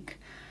speak,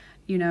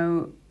 you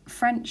know,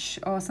 French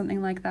or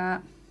something like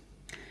that.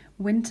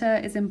 Winter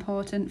is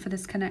important for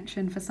this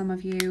connection for some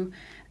of you.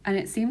 And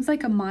it seems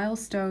like a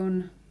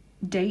milestone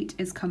date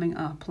is coming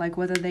up, like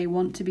whether they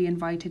want to be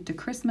invited to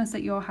Christmas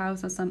at your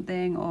house or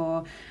something,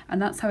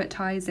 and that's how it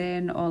ties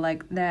in, or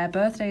like their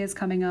birthday is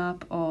coming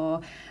up, or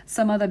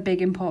some other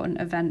big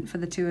important event for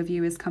the two of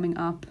you is coming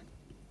up.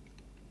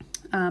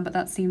 But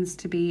that seems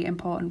to be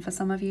important for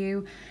some of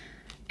you.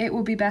 It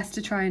will be best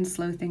to try and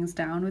slow things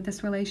down with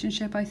this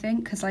relationship, I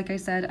think, because like I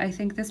said, I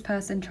think this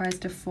person tries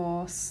to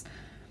force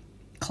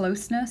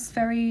closeness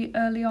very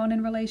early on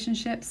in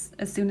relationships.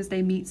 As soon as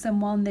they meet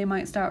someone, they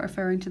might start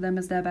referring to them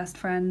as their best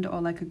friend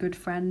or like a good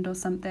friend or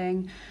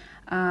something.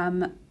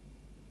 And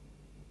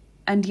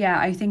yeah,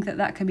 I think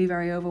that can be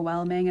very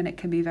overwhelming, and it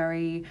can be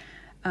very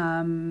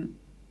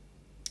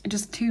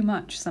just too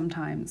much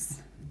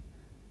sometimes.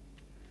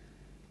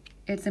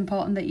 It's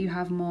important that you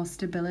have more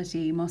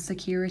stability, more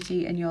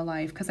security in your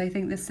life, because I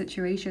think this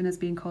situation has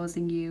been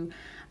causing you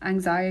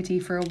anxiety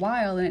for a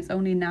while, and it's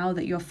only now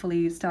that you're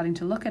fully starting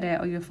to look at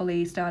it, or you're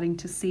fully starting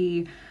to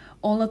see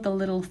all of the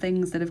little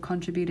things that have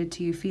contributed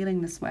to you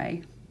feeling this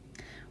way.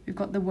 We've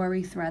got the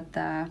worry thread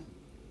there.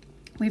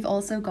 We've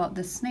also got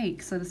the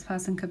snake, so this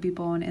person could be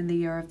born in the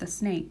year of the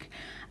snake.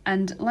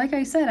 And like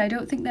I said, I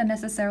don't think they're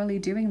necessarily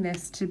doing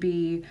this to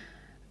be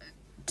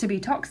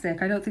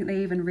toxic. I don't think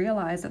they even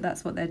realize that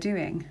that's what they're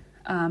doing.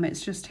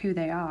 It's just who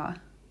they are.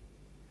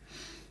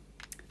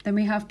 Then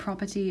we have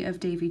property of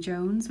Davy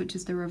Jones, which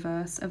is the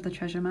reverse of the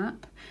treasure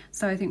map.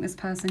 So I think this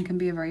person can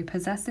be a very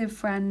possessive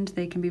friend.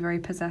 They can be very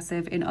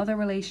possessive in other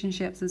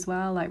relationships as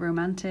well, like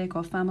romantic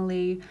or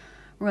family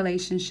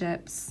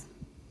relationships.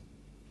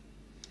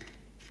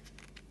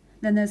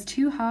 Then there's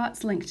two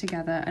hearts linked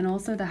together, and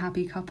also the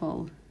happy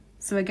couple.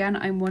 So again,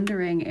 I'm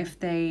wondering if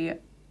they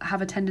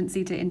have a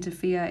tendency to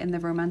interfere in the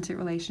romantic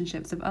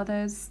relationships of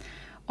others,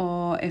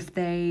 or if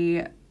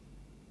they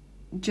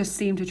just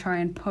seem to try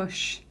and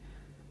push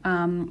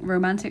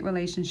romantic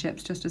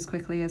relationships just as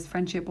quickly as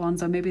friendship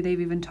ones, or maybe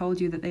they've even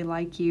told you that they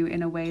like you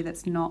in a way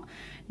that's not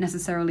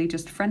necessarily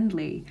just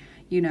friendly,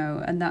 you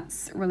know, and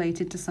that's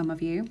related to some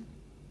of you.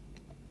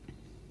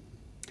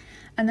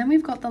 And then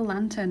we've got the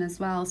lantern as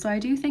well. So I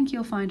do think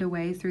you'll find a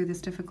way through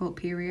this difficult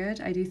period.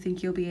 I do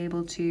think you'll be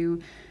able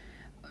to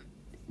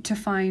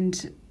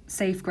find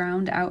safe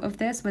ground out of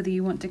this, whether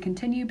you want to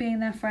continue being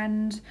their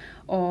friend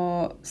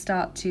or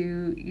start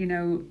to, you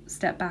know,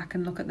 step back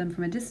and look at them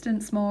from a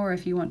distance more, or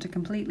if you want to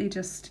completely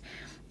just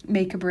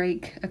make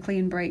a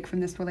clean break from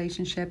this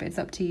relationship. It's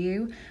up to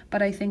you,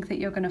 but I think that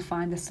you're going to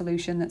find the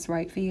solution that's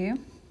right for you.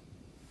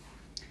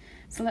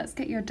 So let's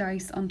get your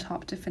dice on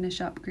top to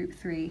finish up group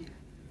 3.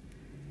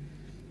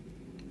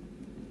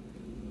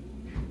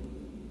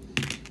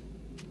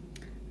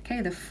 Okay,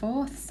 the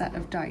 4th set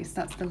of dice,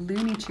 that's the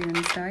Looney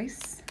Tunes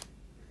dice.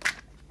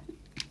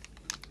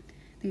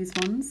 These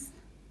ones.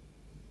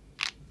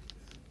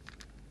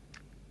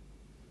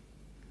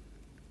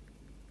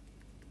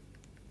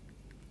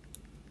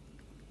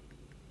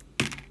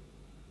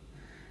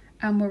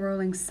 And we're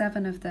rolling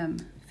 7 of them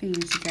for you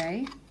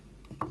today.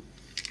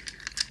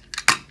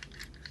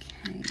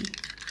 Okay.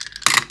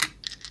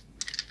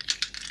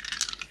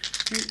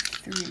 Group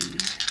 3.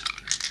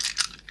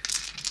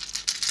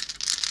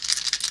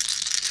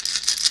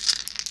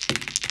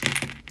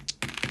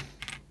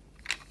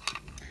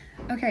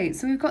 Okay,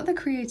 so we've got the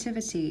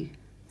creativity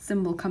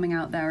symbol coming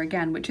out there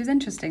again, which is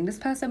interesting. This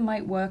person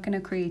might work in a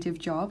creative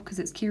job, because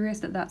it's curious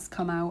that that's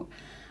come out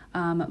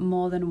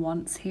more than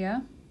once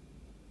here.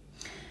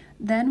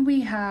 Then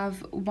we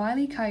have Wile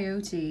E.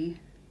 Coyote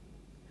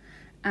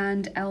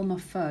and Elmer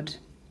Fudd.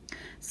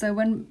 So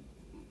when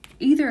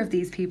either of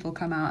these people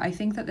come out, I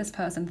think that this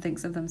person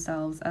thinks of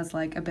themselves as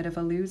like a bit of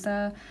a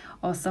loser,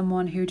 or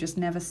someone who just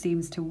never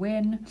seems to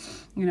win,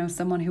 you know,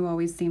 someone who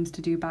always seems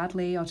to do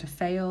badly or to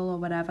fail or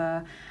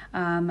whatever.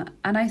 And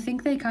I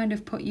think they kind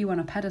of put you on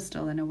a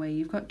pedestal in a way.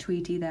 You've got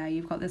Tweety there,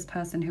 you've got this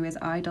person who is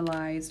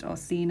idolized or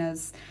seen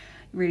as,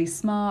 really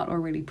smart or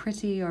really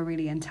pretty or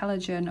really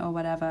intelligent or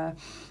whatever.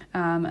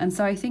 And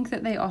so I think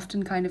that they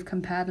often kind of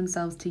compare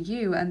themselves to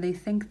you, and they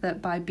think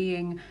that by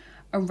being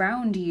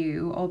around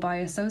you or by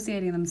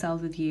associating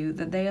themselves with you,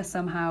 that they are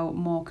somehow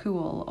more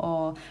cool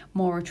or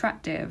more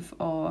attractive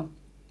or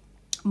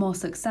more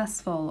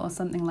successful or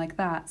something like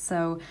that.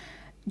 So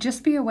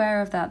just be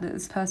aware of that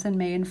this person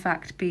may in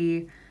fact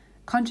be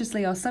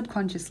consciously or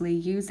subconsciously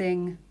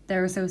using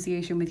their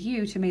association with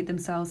you to make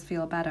themselves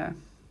feel better.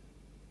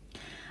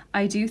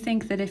 I do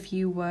think that if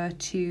you were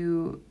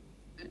to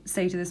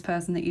say to this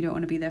person that you don't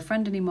want to be their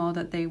friend anymore,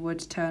 that they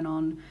would turn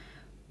on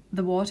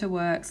the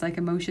waterworks. Like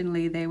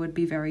emotionally, they would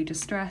be very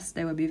distressed,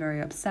 they would be very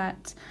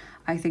upset.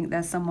 I think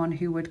there's someone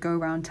who would go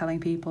around telling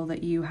people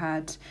that you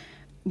had,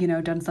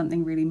 done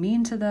something really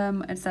mean to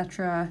them,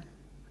 etc.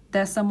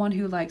 There's someone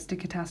who likes to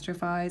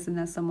catastrophize, and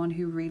there's someone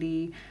who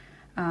really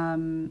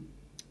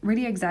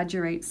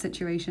exaggerates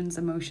situations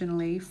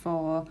emotionally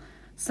for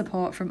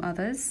support from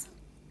others.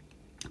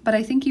 But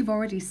I think you've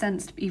already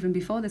sensed, even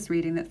before this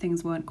reading, that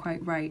things weren't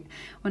quite right.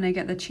 When I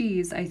get the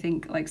cheese, I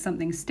think like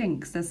something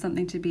stinks. There's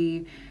something to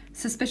be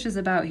suspicious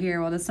about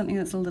here, or there's something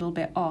that's a little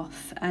bit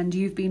off. And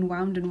you've been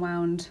wound and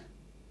wound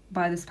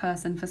by this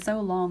person for so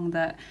long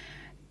that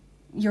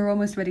you're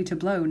almost ready to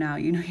blow now.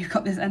 You've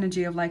got this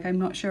energy of like, I'm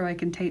not sure I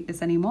can take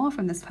this anymore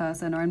from this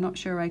person, or I'm not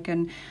sure I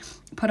can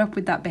put up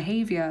with that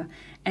behavior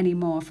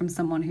anymore from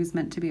someone who's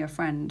meant to be a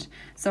friend.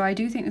 So I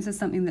do think this is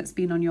something that's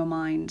been on your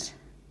mind,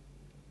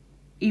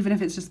 even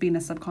if it's just been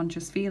a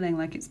subconscious feeling,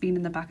 like it's been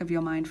in the back of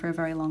your mind for a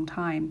very long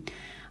time,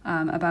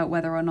 about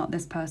whether or not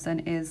this person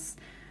is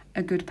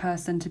a good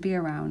person to be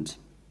around.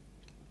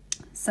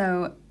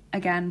 So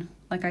again,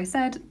 like I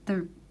said,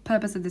 the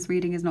purpose of this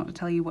reading is not to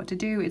tell you what to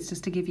do, it's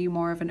just to give you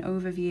more of an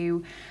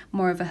overview,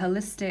 more of a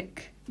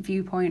holistic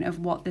viewpoint of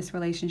what this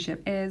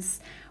relationship is,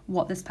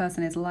 what this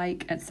person is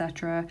like,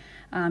 etc.,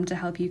 to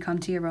help you come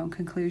to your own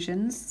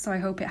conclusions. So I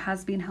hope it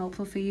has been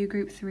helpful for you,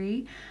 Group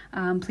 3.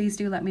 Please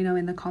do let me know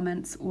in the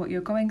comments what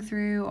you're going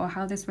through or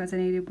how this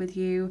resonated with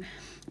you.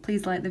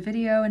 Please like the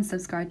video and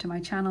subscribe to my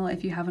channel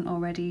if you haven't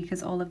already,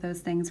 because all of those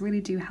things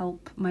really do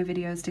help my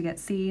videos to get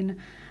seen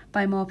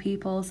by more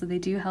people, so they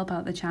do help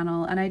out the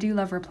channel. And I do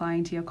love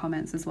replying to your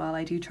comments as well.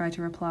 I do try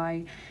to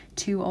reply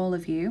to all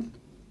of you.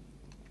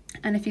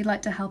 And if you'd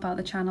like to help out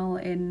the channel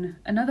in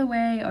another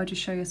way or just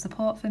show your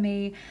support for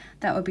me,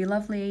 that would be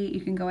lovely.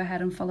 You can go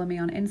ahead and follow me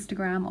on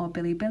Instagram or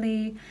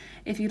Bilibili.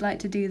 If you'd like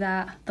to do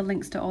that, the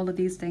links to all of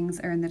these things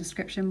are in the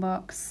description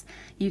box.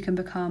 You can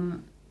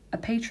become a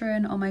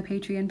patron on my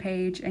Patreon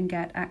page and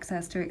get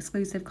access to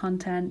exclusive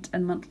content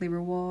and monthly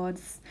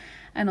rewards,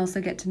 and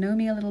also get to know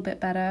me a little bit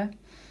better.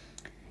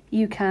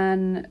 You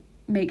can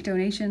make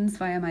donations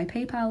via my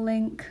PayPal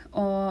link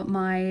or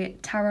my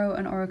tarot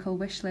and oracle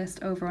wish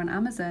list over on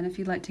Amazon if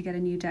you'd like to get a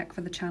new deck for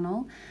the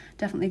channel.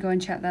 Definitely go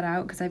and check that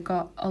out, because I've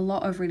got a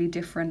lot of really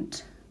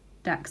different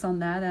decks on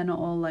there. They're not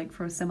all like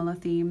for similar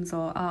themes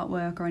or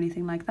artwork or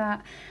anything like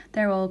that.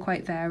 They're all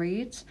quite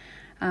varied.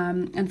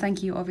 And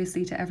thank you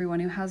obviously to everyone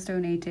who has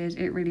donated.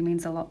 It really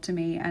means a lot to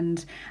me,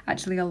 and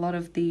actually a lot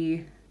of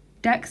the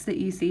decks that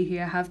you see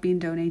here have been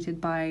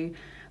donated by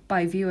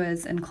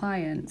viewers and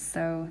clients,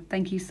 so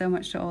thank you so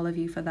much to all of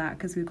you for that,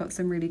 because we've got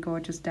some really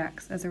gorgeous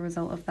decks as a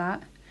result of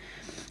that.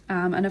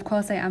 And of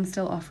course I am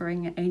still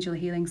offering angel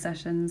healing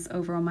sessions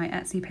over on my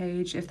Etsy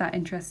page. If that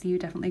interests you,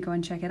 definitely go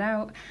and check it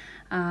out.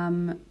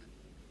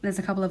 There's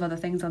a couple of other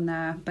things on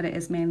there, but it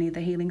is mainly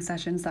the healing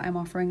sessions that I'm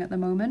offering at the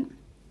moment.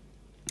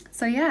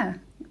 So yeah,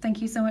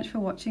 thank you so much for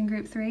watching,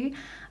 Group 3.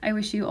 I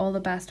wish you all the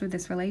best with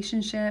this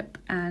relationship,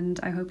 and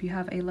I hope you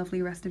have a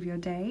lovely rest of your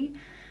day.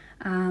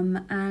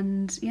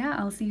 And yeah,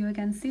 I'll see you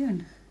again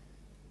soon.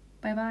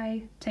 Bye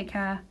bye. Take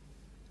care.